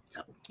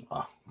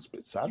 Oh, it's a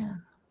bit sad.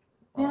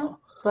 Yeah,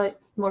 but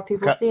more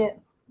people see it.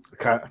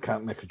 I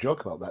can't make a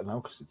joke about that now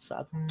because it's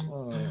sad.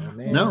 Oh,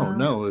 man.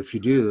 No. If you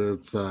do,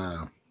 it's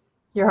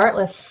You're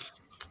heartless.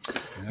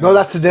 yeah. No,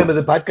 that's the name of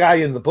the bad guy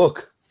in the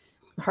book.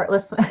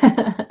 Heartless.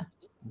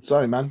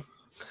 Sorry, man.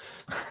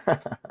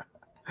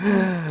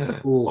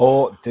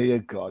 Oh dear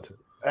God!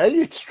 Hey,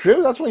 it's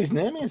true. That's what his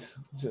name is.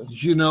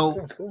 You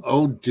know,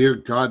 oh dear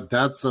God,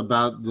 that's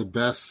about the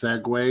best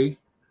segue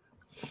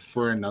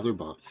for another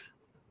book.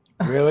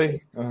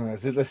 Really?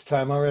 Is it this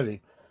time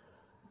already?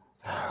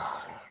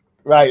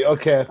 Right.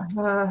 Okay.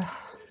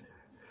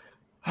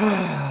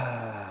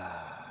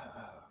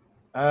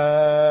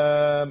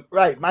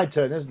 Right. My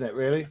turn, isn't it?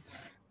 Really?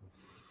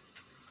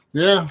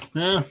 Yeah.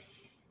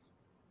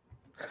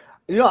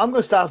 You know, I'm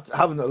going to start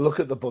having a look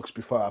at the books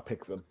before I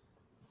pick them.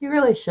 You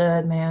really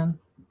should, man.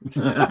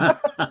 Don't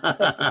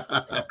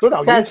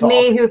know, Says you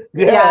me talk. who,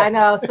 Yeah. yeah, I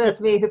know. Says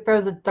me who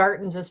throws a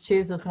dart and just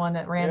chooses one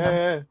at random.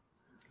 Yeah.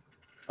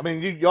 I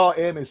mean, your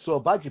aim is so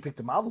bad. You picked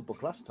a Marvel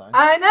book last time.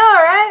 I know,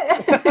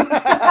 right?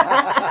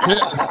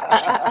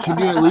 Can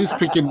you at least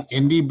pick an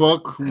indie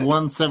book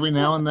once every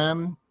now and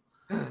then?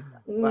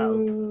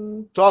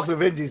 Well, talking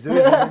of indies, there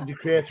is an indie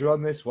creator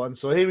on this one.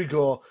 So here we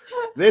go.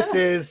 This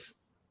is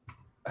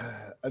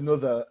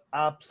another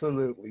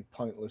absolutely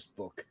pointless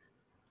book.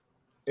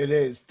 It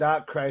is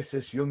Dark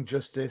Crisis Young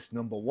Justice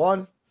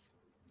 #1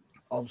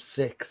 of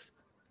 6.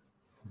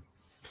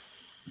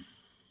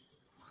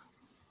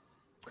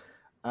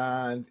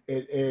 And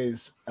it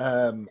is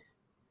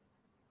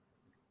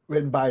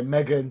written by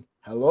Megan.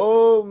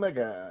 Hello,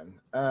 Megan.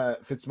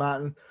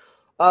 Fitzmartin.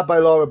 Art by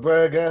Laura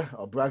Braga.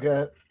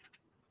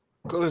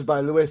 Colors by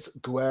Luis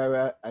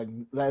Guerra.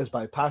 And letters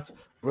by Pat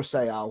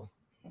Brosseau.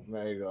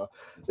 There you go.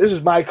 This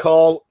is my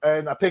call.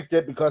 And I picked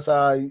it because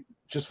I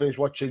just finished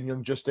watching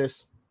Young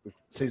Justice,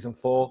 season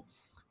 4.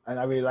 And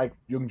I really like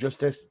Young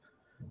Justice,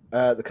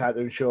 the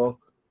cartoon show.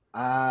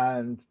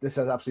 And this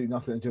has absolutely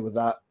nothing to do with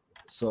that.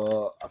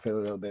 So I feel a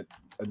little bit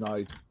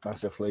annoyed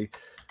massively.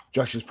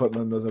 Josh is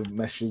putting another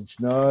message.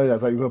 No, I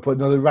thought you were going to put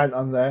another rant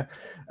on there.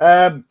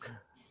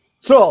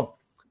 So,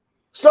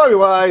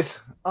 story-wise,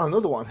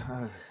 another one.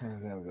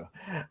 There we go.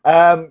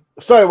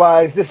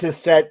 Story-wise, this is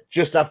set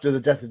just after the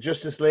death of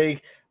Justice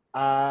League.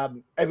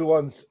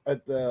 Everyone's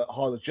at the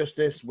Hall of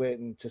Justice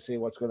waiting to see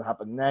what's going to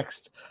happen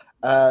next.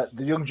 The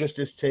Young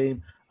Justice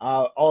team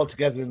are all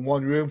together in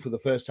one room for the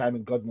first time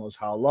in God knows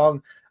how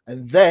long.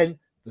 And then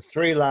the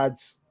three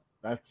lads,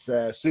 that's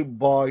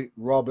Superboy,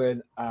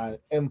 Robin, and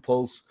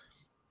Impulse,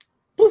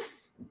 poof,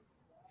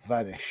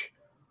 vanish,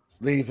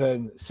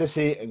 leaving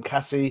Sissy and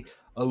Cassie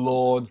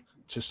alone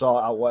to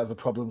sort out whatever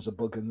problems are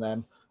bugging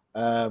them.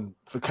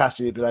 For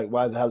Cassie, it'd be like,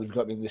 why the hell have you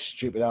got me in this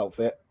stupid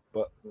outfit?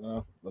 But,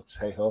 let's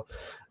hey-ho.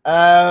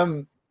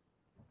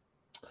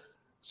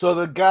 So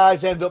the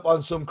guys end up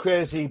on some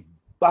crazy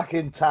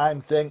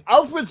back-in-time thing.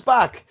 Alfred's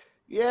back!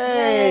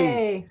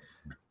 Yay!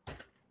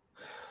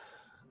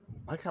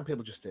 Why can't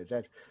people just stay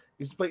dead?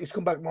 He's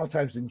come back more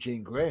times than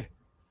Jean Grey.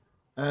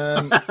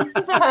 And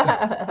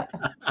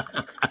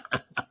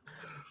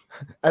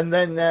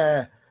then,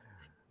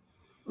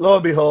 lo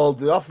and behold,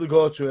 they off to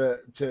go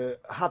to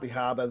Happy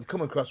Harbor. They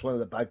come across one of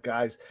the bad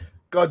guys.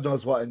 God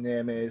knows what her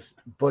name is,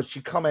 but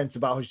she comments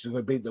about how she's going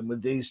to beat them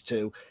with these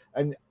two.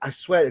 And I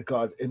swear to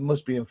God, it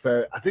must be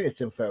unfair. I think it's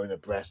unfair in her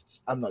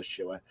breasts. I'm not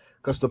sure,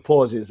 because the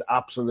poses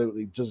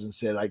absolutely doesn't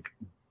say like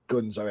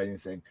guns or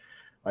anything,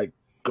 like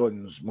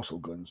guns, muscle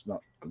guns,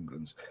 not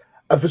guns.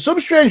 And for some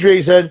strange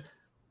reason,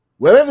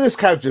 wherever this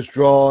character's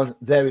drawn,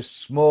 there is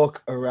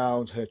smoke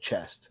around her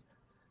chest.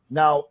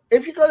 Now,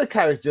 if you've got a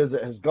character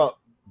that has got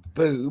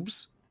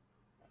boobs,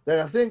 then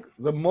I think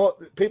the more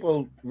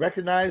people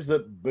recognize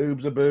that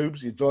boobs are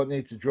boobs, you don't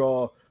need to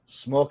draw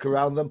smoke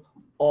around them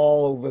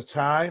all the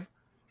time.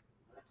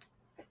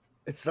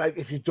 It's like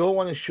if you don't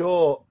want to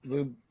show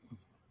the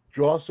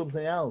draw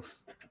something else.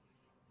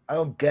 I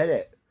don't get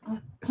it.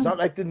 It's not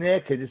like the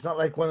naked. It's not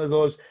like one of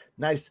those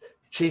nice,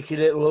 cheeky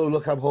little, oh,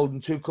 look, I'm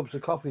holding 2 cups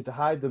of coffee to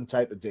hide them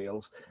type of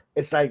deals.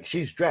 It's like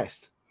she's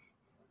dressed.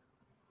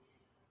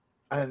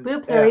 And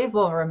Boobs are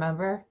evil,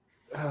 remember?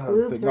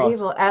 Boobs are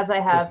evil, as I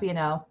have,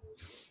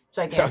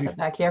 gigantic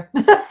back here.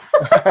 Got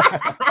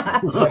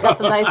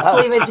some nice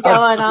cleavage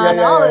going on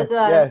all the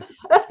time.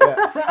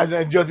 Yeah. And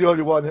then you're the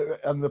only one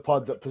on the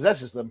pod that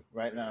possesses them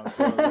right now.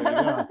 So there you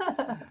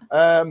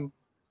go.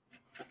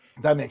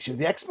 That makes you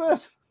the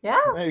expert. Yeah.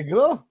 There you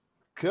go.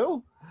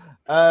 Cool.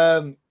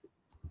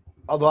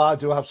 Although I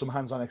do have some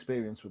hands-on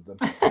experience with them.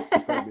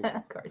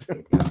 Of course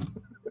you do.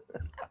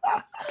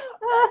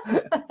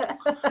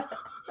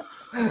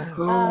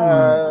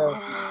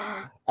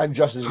 And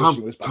Josh's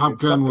Top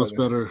Gun was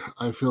better.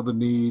 I feel the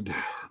need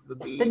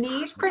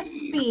for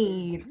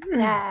speed.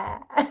 Yeah.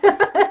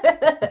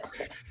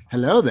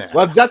 Hello there.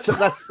 Well,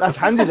 that's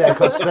handy there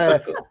because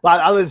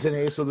Alan's in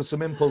here, so there's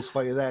some impulse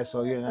for you there.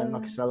 So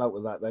knock yourself out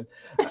with that then.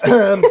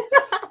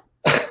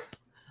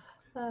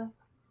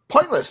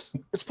 Pointless.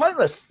 It's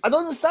pointless. I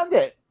don't understand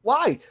it.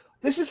 Why?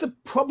 This is the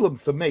problem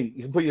for me.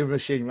 You can put your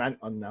machine rant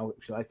on now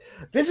if you like.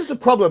 This is the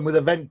problem with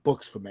event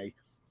books for me.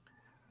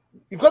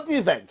 You've got the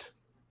event.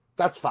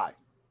 That's fine.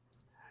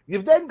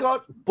 You've then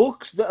got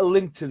books that are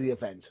linked to the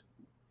event.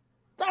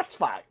 That's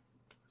fine.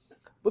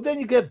 But then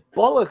you get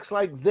bollocks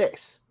like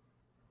this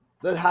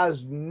that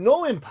has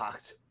no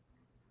impact,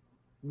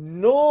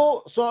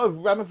 no sort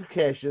of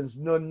ramifications,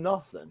 no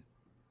nothing.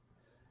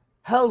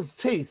 Hell's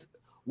Teeth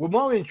were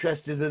more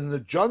interested in the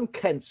John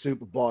Kent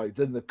Superboy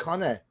than the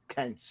Connor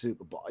Kent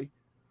Superboy.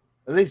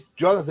 At least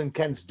Jonathan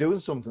Kent's doing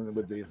something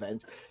with the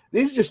event.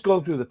 These just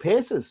go through the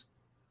paces.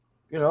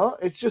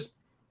 It's just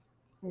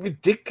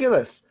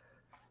ridiculous.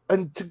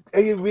 And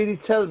are you really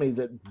telling me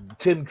that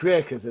Tim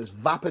Drake is as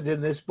vapid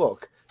in this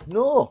book?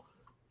 No.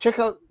 Check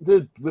out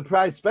the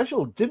Pride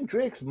special. Tim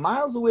Drake's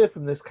miles away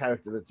from this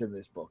character that's in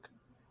this book.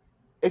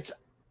 It's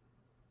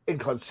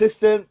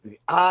inconsistent. The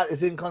art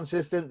is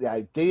inconsistent. The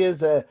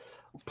ideas are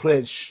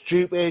plain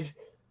stupid.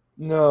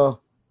 No,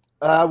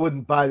 I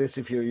wouldn't buy this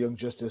if you're a Young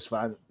Justice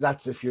fan.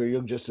 That's if you're a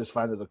Young Justice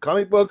fan of the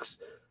comic books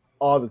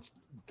or the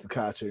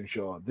cartoon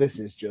show. This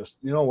is just,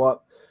 you know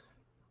what?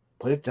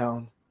 Put it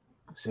down.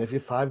 Save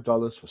your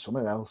 $5 for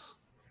something else.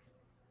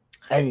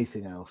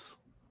 Anything else.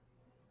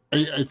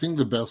 I think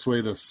the best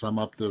way to sum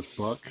up this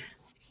book,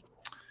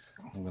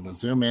 I'm going to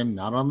zoom in,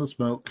 not on the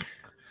smoke,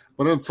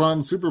 but it's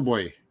on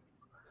Superboy.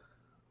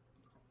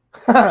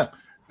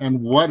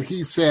 And what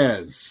he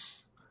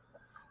says.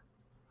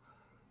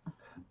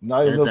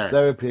 Not enough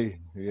therapy.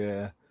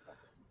 Yeah.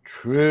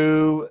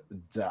 True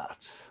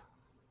that.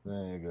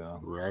 There you go.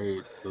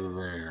 Right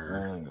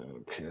there.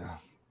 Okay.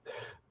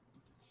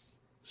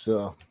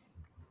 So,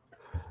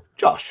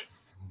 Josh,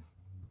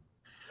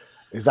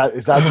 is that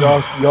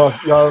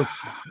your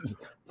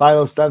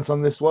final stance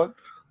on this one?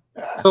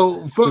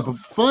 So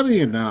funny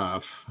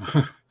enough,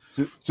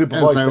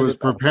 as I was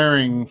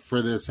preparing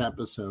for this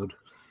episode,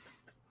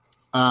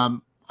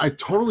 I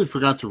totally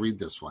forgot to read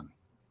this one,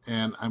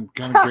 and I'm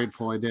kind of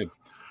grateful I did.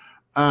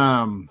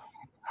 Well,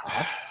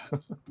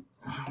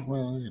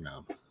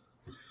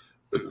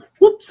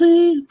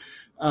 whoopsie.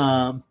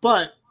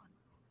 But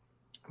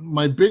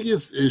my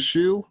biggest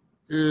issue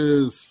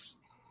is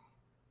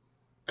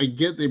I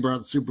get they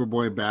brought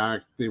Superboy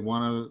back. They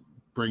want to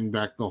bring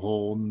back the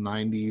whole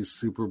 90s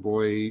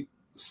Superboy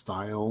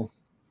style.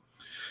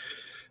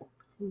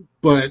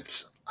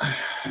 But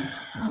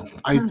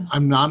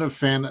I'm not a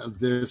fan of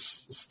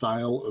this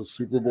style of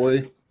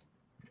Superboy.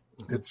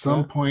 At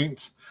some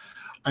point,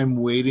 I'm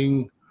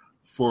waiting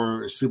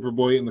for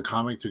Superboy in the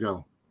comic to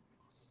go.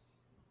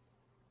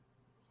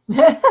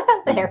 The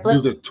hair flip.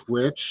 Do the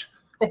twitch.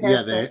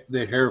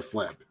 The hair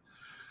flip.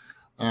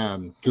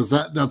 Because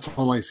that's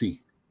all I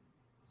see.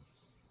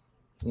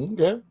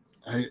 Okay.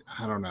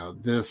 I don't know.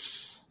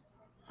 This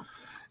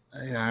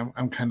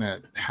I'm kind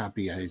of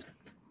happy I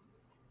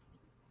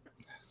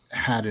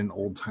had an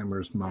old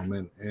timers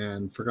moment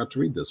and forgot to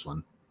read this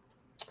one.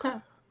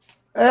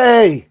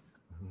 Hey,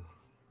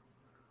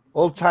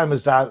 old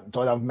timers don't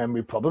have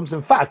memory problems.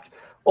 In fact,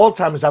 old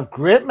timers have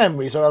great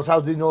memories, or else how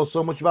do they know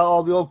so much about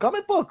all the old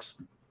comic books?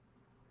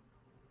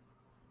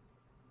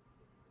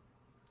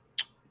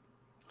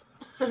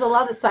 There's a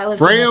lot of silence.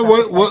 Freya,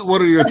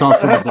 what are your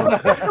thoughts on the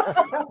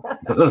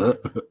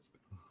book?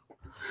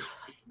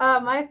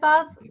 My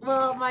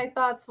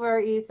thoughts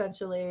were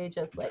essentially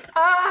just like,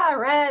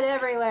 red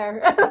everywhere.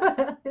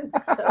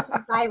 It's so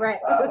vibrant.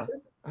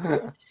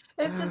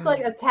 It's just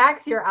like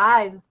attacks your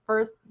eyes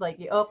first, like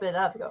you open it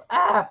up, you go,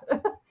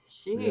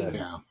 jeez.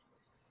 Yeah.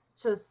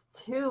 Just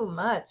too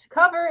much.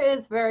 Cover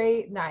is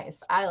very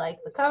nice. I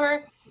like the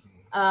cover.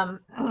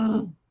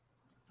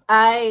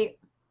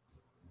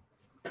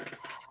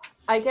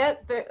 I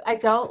get that. I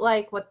don't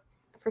like what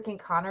freaking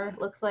Connor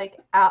looks like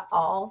at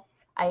all.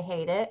 I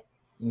hate it.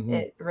 Mm-hmm.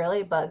 It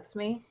really bugs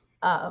me.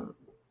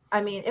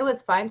 I mean, it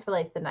was fine for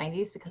like the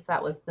 90s because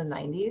that was the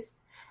 90s.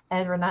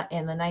 and we're not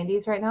in the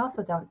 90s right now,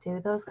 so don't do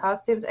those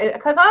costumes.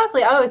 Because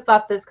honestly, I always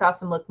thought this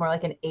costume looked more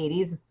like an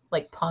 80s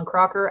like punk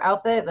rocker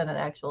outfit than an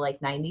actual like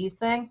 90s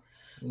thing.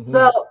 Mhm.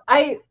 So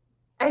I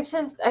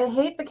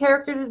hate the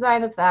character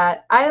design of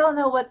that. I don't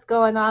know what's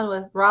going on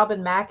with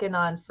Robin Mackin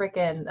on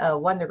freaking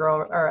Wonder Girl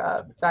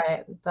or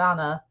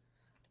Donna.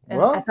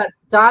 And I What? thought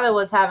Donna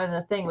was having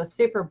a thing with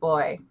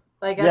Superboy.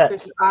 But I guess Yeah.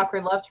 there's an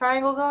awkward love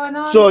triangle going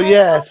on. So right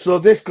yeah, now. so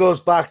this goes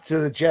back to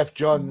the Jeff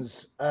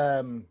Johns.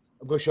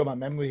 I'm going to show my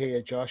memory here,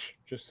 Josh.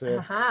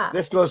 Aha.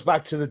 This goes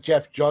back to the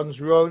Jeff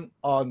Johns run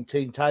on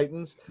Teen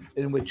Titans,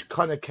 in which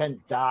Connor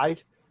Kent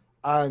died,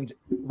 and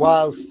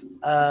whilst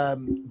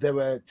they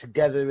were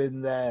together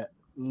in their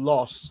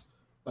loss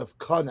of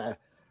Connor,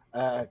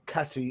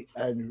 Cassie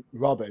and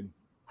Robin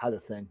had a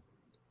thing,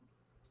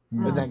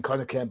 and then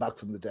Connor came back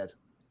from the dead.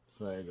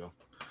 So there you go.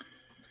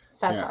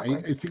 That's Yeah,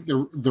 awkward. I think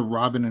the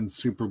Robin and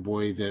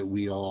Superboy that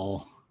we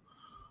all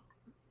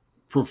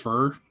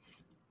prefer.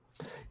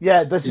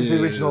 Yeah, this is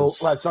the original.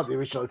 Is- Well, it's not the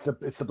original.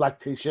 It's the black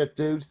T-shirt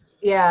dude.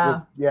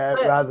 Yeah. Yeah,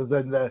 But- rather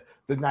than the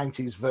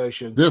 90s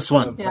version. This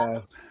one. Of,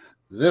 Yeah.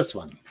 This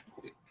one.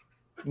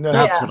 no,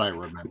 That's Yeah. what I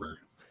remember.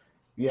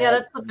 Yeah,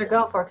 that's what they're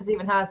going for, because he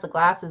even has the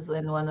glasses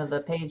in one of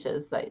the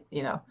pages that,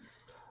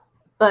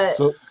 but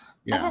So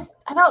Yeah.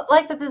 I don't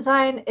like the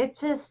design.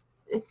 It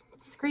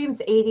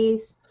screams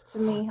 80s to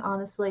me,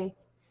 honestly.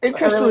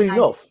 interestingly Early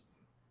enough,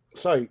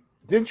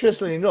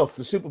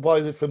 the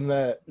Superboy from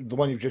the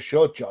one you've just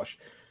showed, Josh,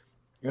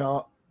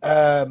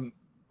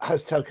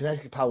 has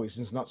telekinetic powers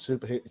and it's not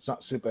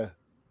super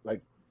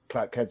like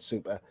Clark Kent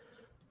super.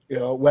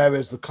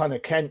 Whereas the Connor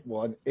Kent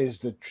one is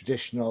the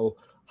traditional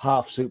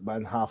half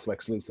Superman, half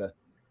Lex Luthor.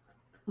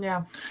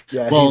 Yeah.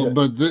 Yeah. Well,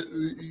 but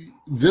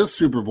this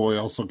Superboy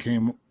also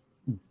came.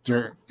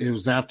 It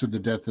was after the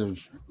death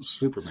of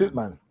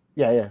Superman.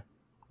 Yeah.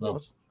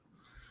 Well,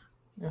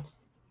 Yeah.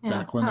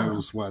 back when I it don't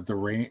was the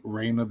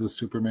reign of the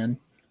Superman.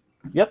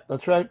 Yep,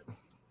 that's right.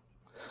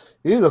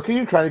 You look at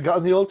you trying to get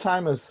on the old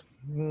timers.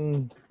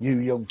 You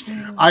young.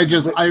 I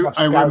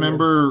Rapscallion.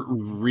 remember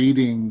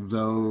reading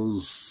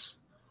those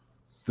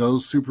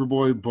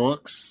Superboy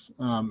books.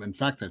 In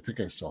fact, I think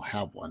I still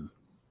have one.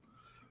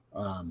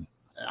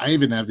 I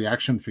even have the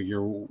action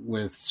figure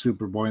with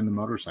Superboy and the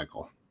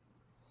motorcycle,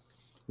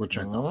 which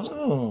I thought was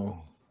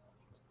cool.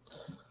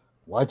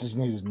 Why does he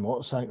need his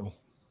motorcycle?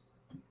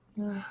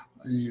 know.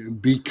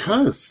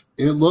 Because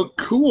it looked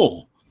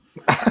cool.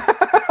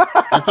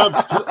 I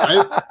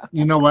thought,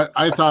 you know what?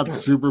 I thought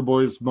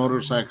Superboy's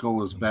motorcycle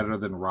was better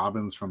than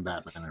Robin's from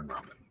Batman and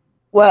Robin.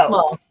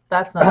 Well,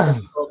 That's not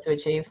difficult to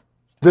achieve.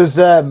 there's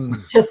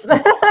Just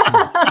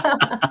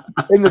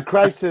in the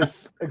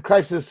Crisis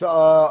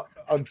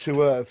on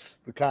Two Earths,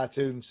 the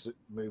cartoons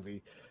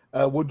movie,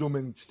 Wonder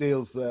Woman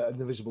steals an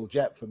invisible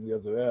jet from the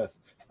other Earth,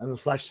 and the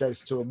Flash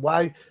says to him,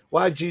 "Why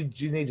do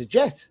you need a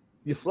jet?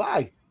 You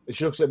fly." And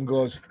she looks at him and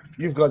goes,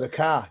 "You've got a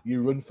car.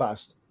 You run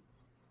fast."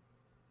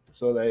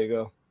 So there you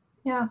go.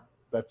 yeah.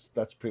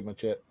 That's pretty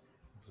much it.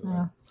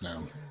 Yeah.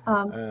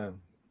 No.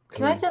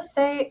 Can I just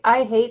say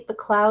I hate the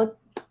Cloud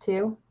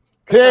too?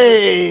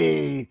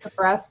 Hey, The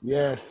breasts.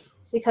 yes.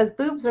 Because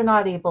boobs are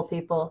not evil,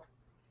 people.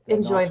 They're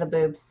Enjoy not. the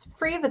boobs.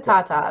 Free the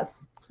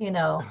tatas. Let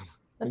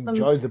them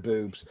Enjoy the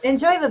boobs.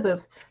 enjoy the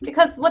boobs.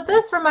 Because what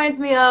this reminds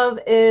me of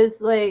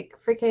is like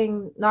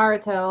freaking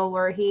Naruto,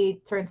 where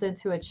he turns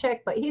into a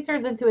chick, but he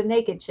turns into a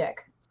naked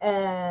chick.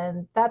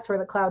 And that's where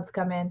the clouds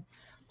come in.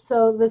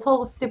 So this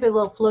whole stupid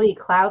little floaty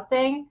cloud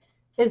thing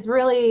is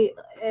really,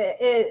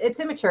 it's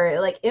immature. It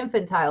like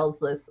infantiles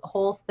this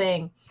whole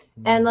thing.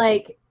 And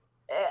like,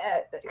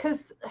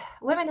 because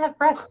women have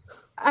breasts.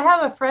 I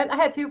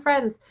had two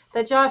friends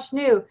that Josh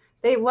knew.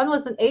 One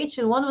was an H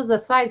and one was a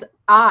size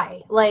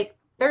I. Like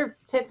their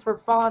tits were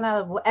falling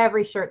out of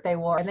every shirt they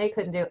wore, and they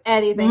couldn't do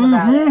anything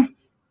about it.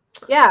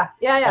 Yeah.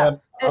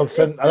 I'll It's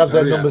have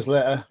their Oh, yeah. numbers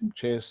later.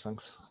 Cheers,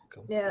 thanks.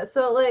 Cool. Yeah,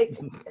 so like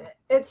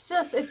it's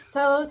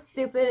so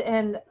stupid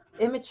and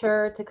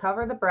immature to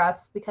cover the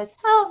breasts because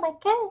oh my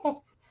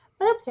goodness,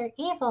 boobs are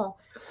evil.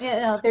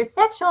 They're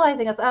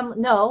sexualizing us.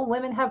 No,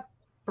 women have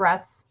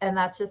breasts and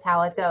that's just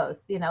how it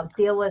goes.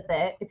 Deal with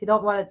it. If you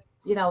don't want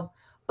to,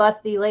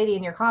 busty lady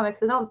in your comics,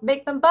 then don't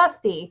make them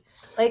busty.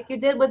 Like you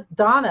did with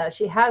Donna.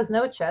 She has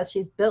no chest.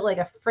 She's built like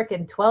a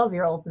freaking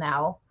 12-year-old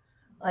now.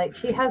 Like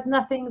she has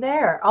nothing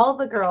there. All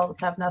the girls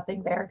have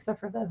nothing there except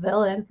for the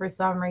villain for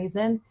some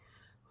reason.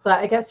 But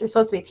I guess they're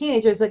supposed to be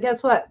teenagers. But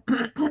guess what?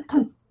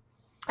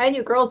 I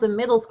knew girls in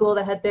middle school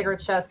that had bigger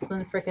chests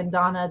than freaking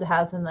Donna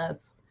has in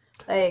this.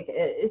 Like,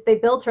 if they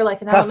built her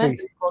like an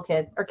elementary school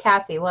kid or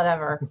Cassie,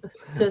 whatever.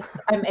 Just,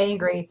 I'm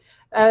angry.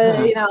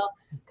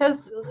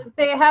 Because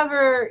they have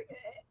her.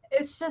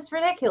 It's just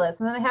ridiculous.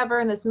 And then they have her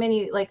in this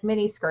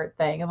mini skirt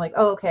thing. I'm like,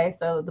 oh, okay,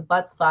 so the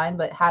butt's fine,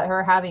 but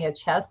her having a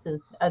chest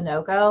is a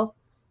no-go.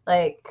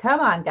 Like, come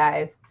on,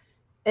 guys.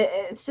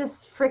 It's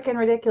just freaking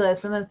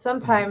ridiculous. And then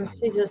sometimes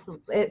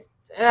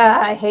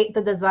I hate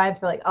the designs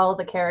for like all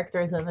the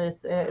characters in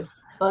this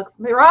books.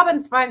 I mean,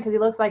 Robin's fine because he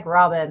looks like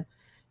Robin,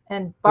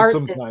 and Bart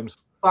Sometimes. is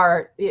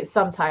Bart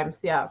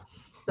sometimes, yeah.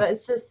 But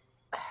it's just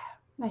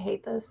I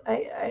hate this.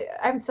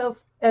 I'm so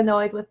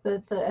annoyed with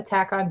the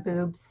attack on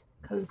boobs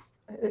because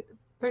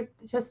they're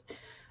just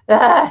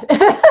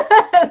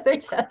they're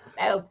just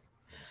boobs.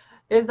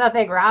 There's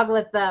nothing wrong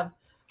with them.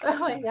 Oh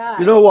my god.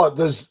 You know what?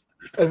 There's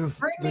Bring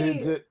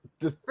me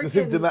the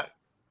thing that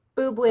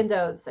boob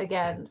windows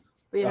again.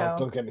 You know.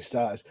 don't get me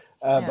started.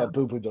 Yeah. But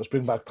boob windows,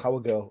 bring back Power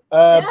Girl.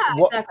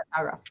 Exactly.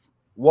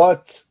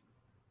 What?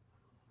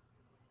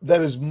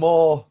 There is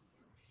more.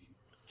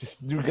 Just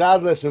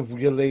regardless of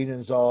your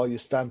leanings or your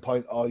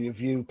standpoint or your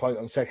viewpoint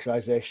on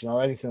sexualization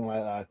or anything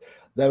like that,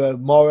 there are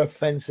more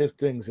offensive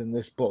things in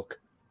this book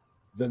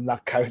than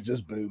that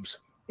character's boobs.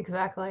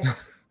 Exactly.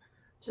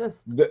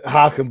 Just That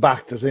harken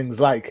back to things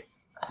like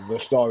the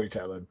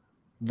storytelling,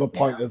 the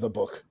point of the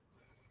book.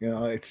 You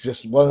know, it's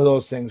just one of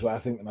those things where I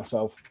think to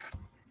myself,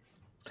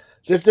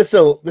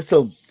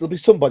 there'll be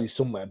somebody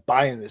somewhere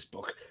buying this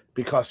book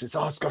because it's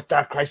got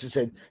Dark Crisis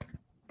in,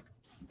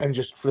 and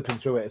just flipping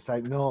through it. It's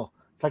like, no,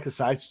 it's like a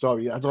side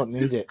story. I don't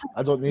need it.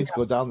 I don't need to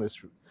go down this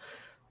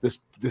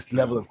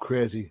level of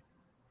crazy.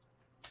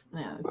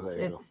 yeah,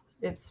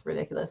 it's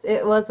ridiculous.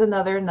 It was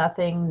another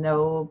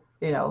no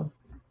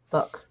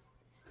book,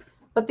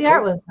 but the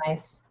art was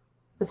nice.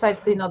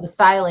 Besides, the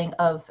styling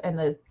of and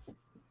the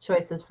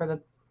choices for the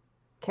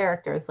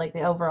characters, like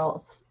the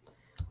overall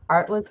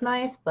art was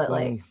nice, but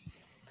like,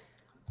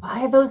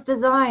 why those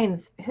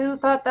designs? Who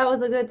thought that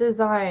was a good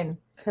design?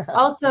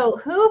 Also,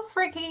 who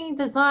freaking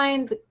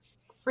designed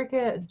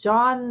freaking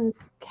John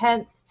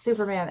Kent's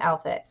Superman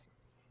outfit?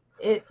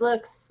 It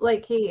looks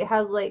like he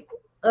has like,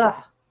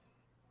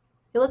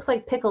 he looks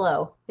like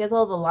Piccolo. He has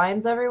all the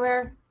lines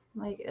everywhere.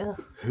 Like, ugh.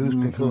 Who's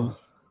Piccolo?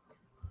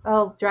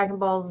 Oh, Dragon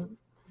Ball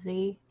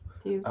Z.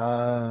 You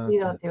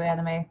don't do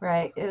anime,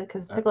 right?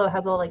 Because Piccolo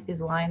has all like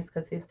these lines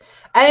because he's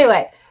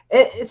anyway.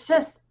 It's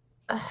just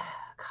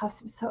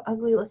costume's so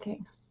ugly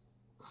looking.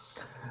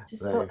 It's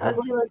just so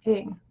ugly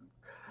looking.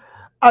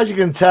 As you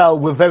can tell,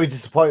 we're very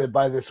disappointed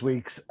by this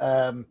week's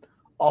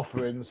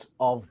offerings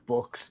of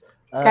books.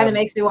 Kind of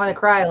makes me want to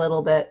cry a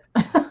little bit.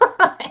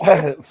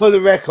 For the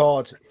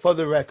record,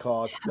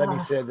 let me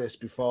say this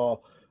before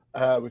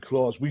we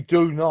close. We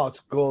do not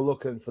go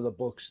looking for the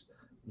books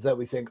that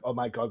we think, oh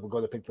my God, we're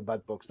going to pick the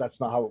bad books.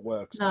 That's not how it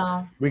works.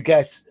 No. We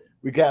get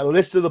a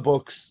list of the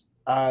books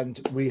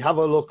and we have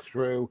a look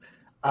through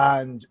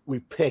and we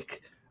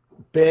pick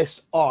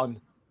based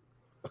on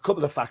a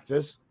couple of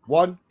factors.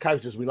 One,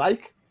 characters we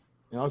like.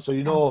 So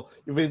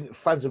you've been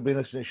fans have been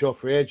listening to the show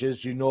for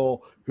ages. You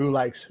know who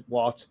likes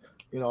what,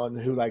 and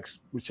who likes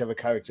whichever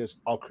characters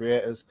or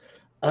creators.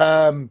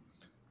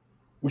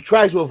 We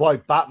try to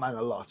avoid Batman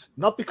a lot,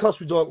 not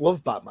because we don't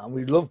love Batman.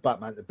 We love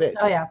Batman a bit.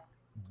 Oh yeah.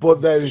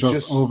 But there's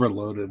just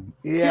overloaded.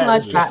 Yeah, too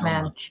much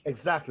Batman. So much.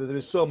 Exactly. There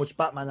is so much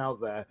Batman out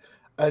there,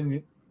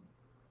 and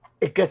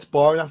it gets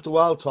boring after a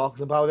while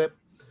talking about it.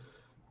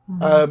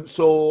 Mm-hmm.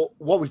 So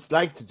what we'd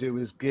like to do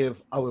is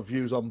give our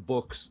views on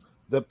books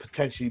that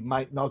potentially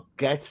might not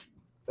get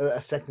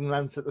a second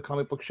glance at the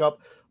comic book shop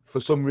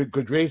for some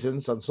good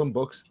reasons on some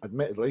books,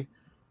 admittedly.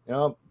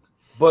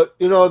 But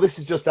this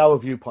is just our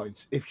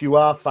viewpoint. If you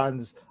are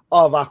fans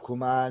of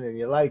Aquaman and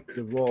you like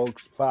the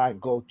Rogues, fine,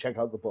 go check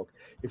out the book.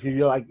 If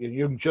you like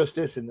Young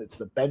Justice and it's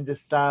the Bendis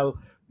style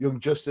Young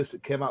Justice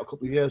that came out a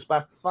couple of years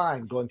back,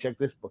 fine, go and check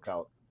this book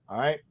out. All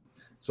right.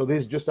 So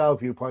these are just our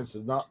viewpoints.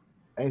 There's not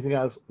anything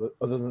else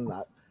other than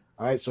that.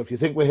 All right. So if you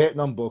think we're hating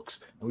on books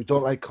and we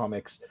don't like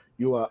comics,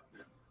 you are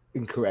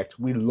incorrect.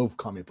 We love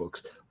comic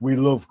books. We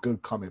love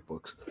good comic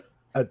books.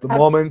 At the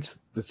moment,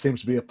 there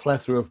seems to be a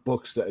plethora of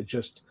books that are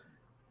just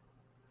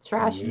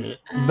trash.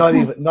 Not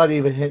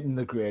even hitting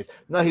the grade.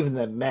 Not even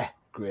the meh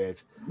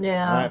grade.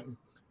 Yeah. Right?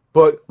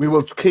 But we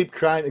will keep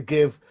trying to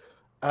give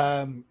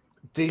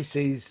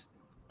DC's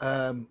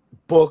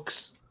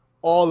books,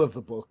 all of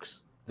the books,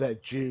 their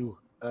due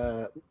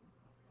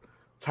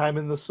time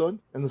in the sun,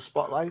 in the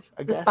spotlight,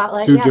 I guess. The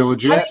spotlight, Due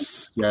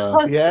diligence.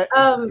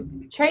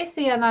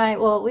 Tracy and I,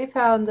 we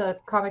found a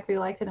comic we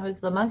liked, and it was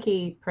the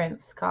Monkey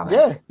Prince comic.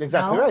 Yeah,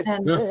 exactly right.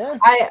 And yeah.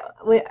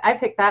 I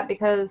picked that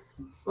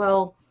because,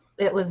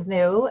 it was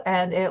new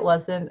and it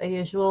wasn't a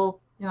usual,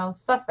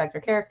 suspect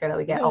or character that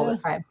we get all the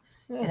time.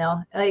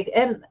 Yeah.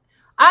 And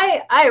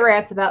I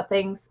rant about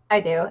things. I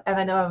do, and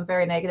I know I'm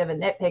very negative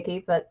and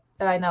nitpicky, but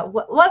I know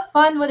what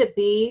fun would it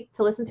be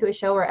to listen to a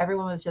show where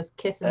everyone was just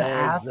kissing the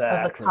ass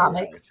of the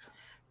comics,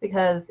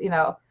 because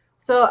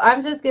So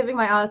I'm just giving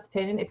my honest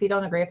opinion. If you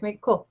don't agree with me,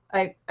 cool.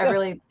 I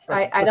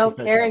don't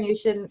care, and you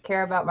shouldn't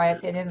care about my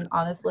opinion.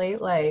 Honestly,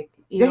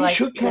 you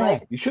should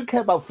care. You should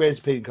care about Freya's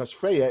opinion, because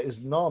Freya is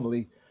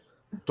normally.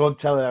 Don't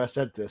tell her I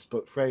said this,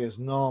 but Freya is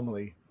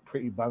normally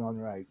pretty bang on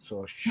right.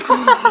 So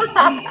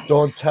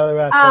don't tell her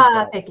I said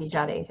that. Thank you,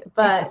 Johnny.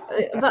 But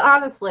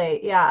honestly,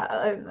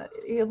 yeah,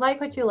 you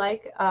like what you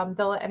like. Don't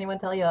let anyone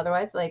tell you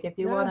otherwise. If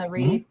you want to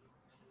read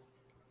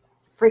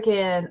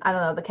freaking, I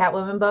don't know, the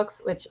Catwoman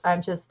books, which I'm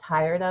just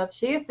tired of.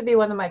 She used to be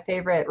one of my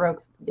favorite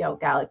Rogues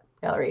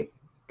Gallery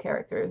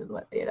characters,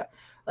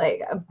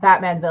 like a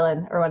Batman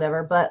villain or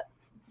whatever. But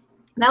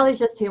Now there's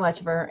just too much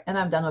of her, and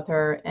I'm done with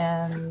her.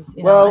 And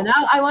Well- and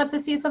now I want to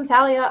see some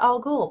Talia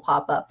al Ghul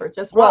pop up or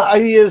just Well, walk.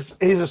 here's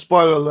a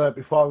spoiler alert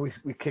before we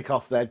kick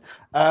off then.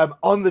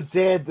 On the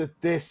day that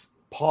this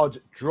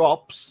pod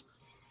drops,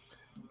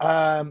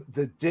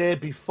 the day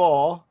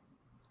before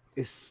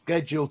is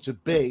scheduled to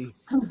be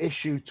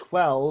issue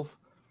 12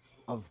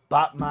 of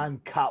Batman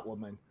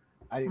Catwoman.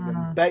 And you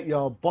can bet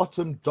your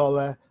bottom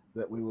dollar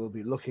that we will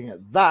be looking at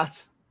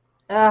that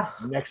Ugh.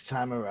 next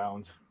time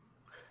around.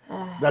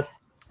 Ugh.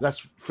 That's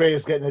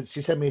Freya's getting it.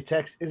 She sent me a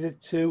text. Is it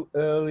too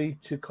early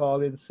to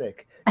call in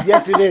sick?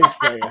 Yes, it is,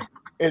 Freya.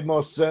 It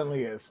most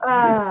certainly is.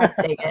 Dang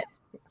it.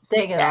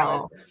 Dang it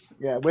all.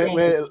 Yeah, Dang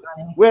wait. it,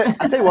 Johnny.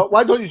 I tell you what,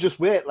 why don't you just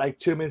wait like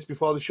 2 minutes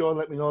before the show and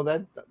let me know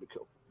then? That'd be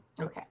cool.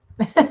 Okay.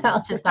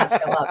 I'll just not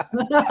show up.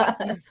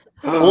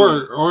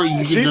 Or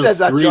you She can said just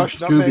that, read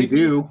Josh, not me. Scooby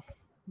Doo.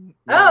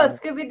 Oh,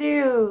 Scooby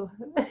Doo.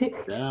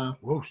 Yeah.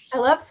 Whoosh. I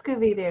love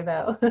Scooby Doo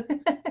though.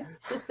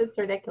 It's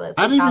ridiculous.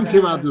 That even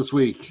came out this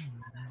week.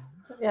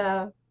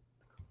 Yeah.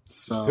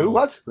 So Who,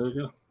 what? There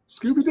you go.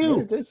 Scooby Yeah, Doo.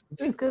 it did. It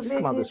did. Scooby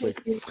Come on this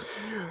week. Doo.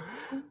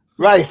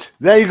 Right,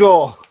 there you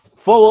go.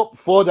 4 up,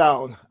 4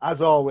 down,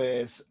 as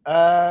always.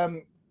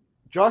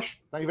 Josh,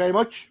 thank you very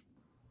much.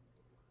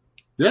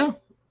 Yeah.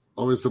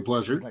 Always a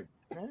pleasure.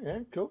 Yeah,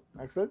 cool.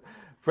 Excellent.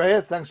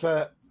 Freya, thanks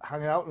for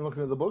hanging out and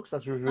looking at the books.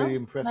 That's really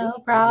impressive. No Thank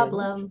you very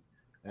problem. much.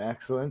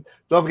 Excellent.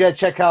 Don't forget to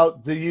check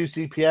out the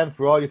UCPN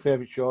for all your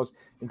favorite shows,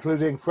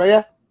 including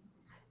Freya.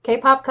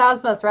 K-pop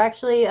Cosmos. We're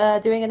actually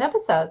doing an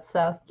episode,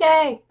 so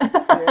yay!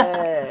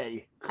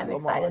 Yay. I'm Come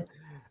excited.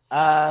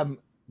 on.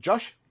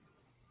 Josh?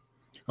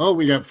 Oh,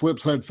 we got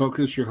Flipside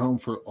Focus, your home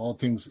for all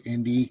things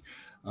indie,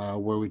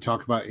 where we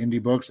talk about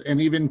indie books and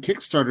even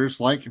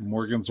Kickstarters like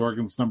Morgan's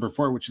Organs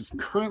 #4, which is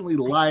currently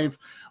live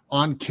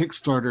on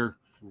Kickstarter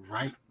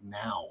right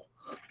now.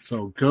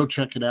 So go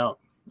check it out.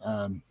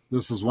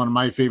 This is one of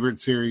my favorite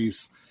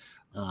series.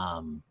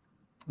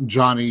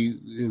 Johnny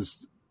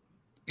is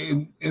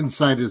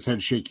inside his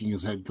head, shaking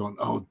his head, going,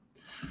 "Oh,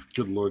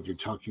 good Lord, you're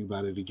talking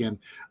about it again."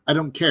 I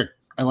don't care.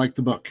 I like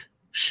the book.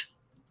 Shh.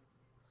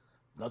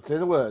 Not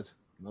saying a word.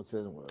 Not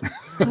saying a word.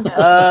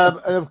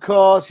 No. And of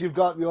course, you've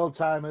got the Old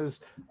Timers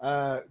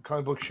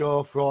comic book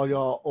show for all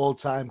your old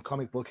time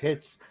comic book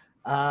hits,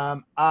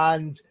 and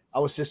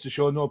our sister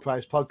show, No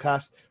Price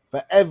Podcast,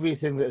 for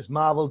everything that is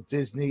Marvel,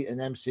 Disney, and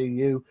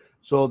MCU.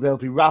 So they'll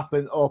be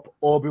wrapping up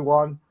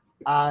Obi-Wan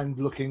and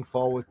looking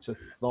forward to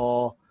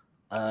Thor,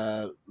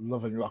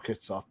 Love and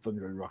Rockets, or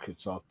Thunder and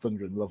Rockets, or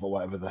Thunder and Love, or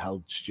whatever the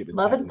hell stupid.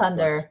 Love and title is.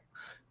 Thunder.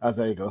 Oh,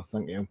 there you go.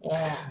 Thank you.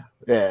 Yeah.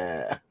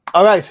 Yeah.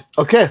 All right.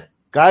 Okay,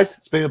 guys,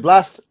 it's been a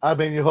blast. I've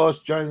been your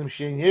host, Johnny the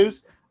Machine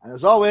Hughes. And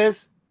as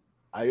always,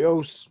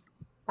 adios.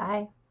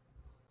 Bye.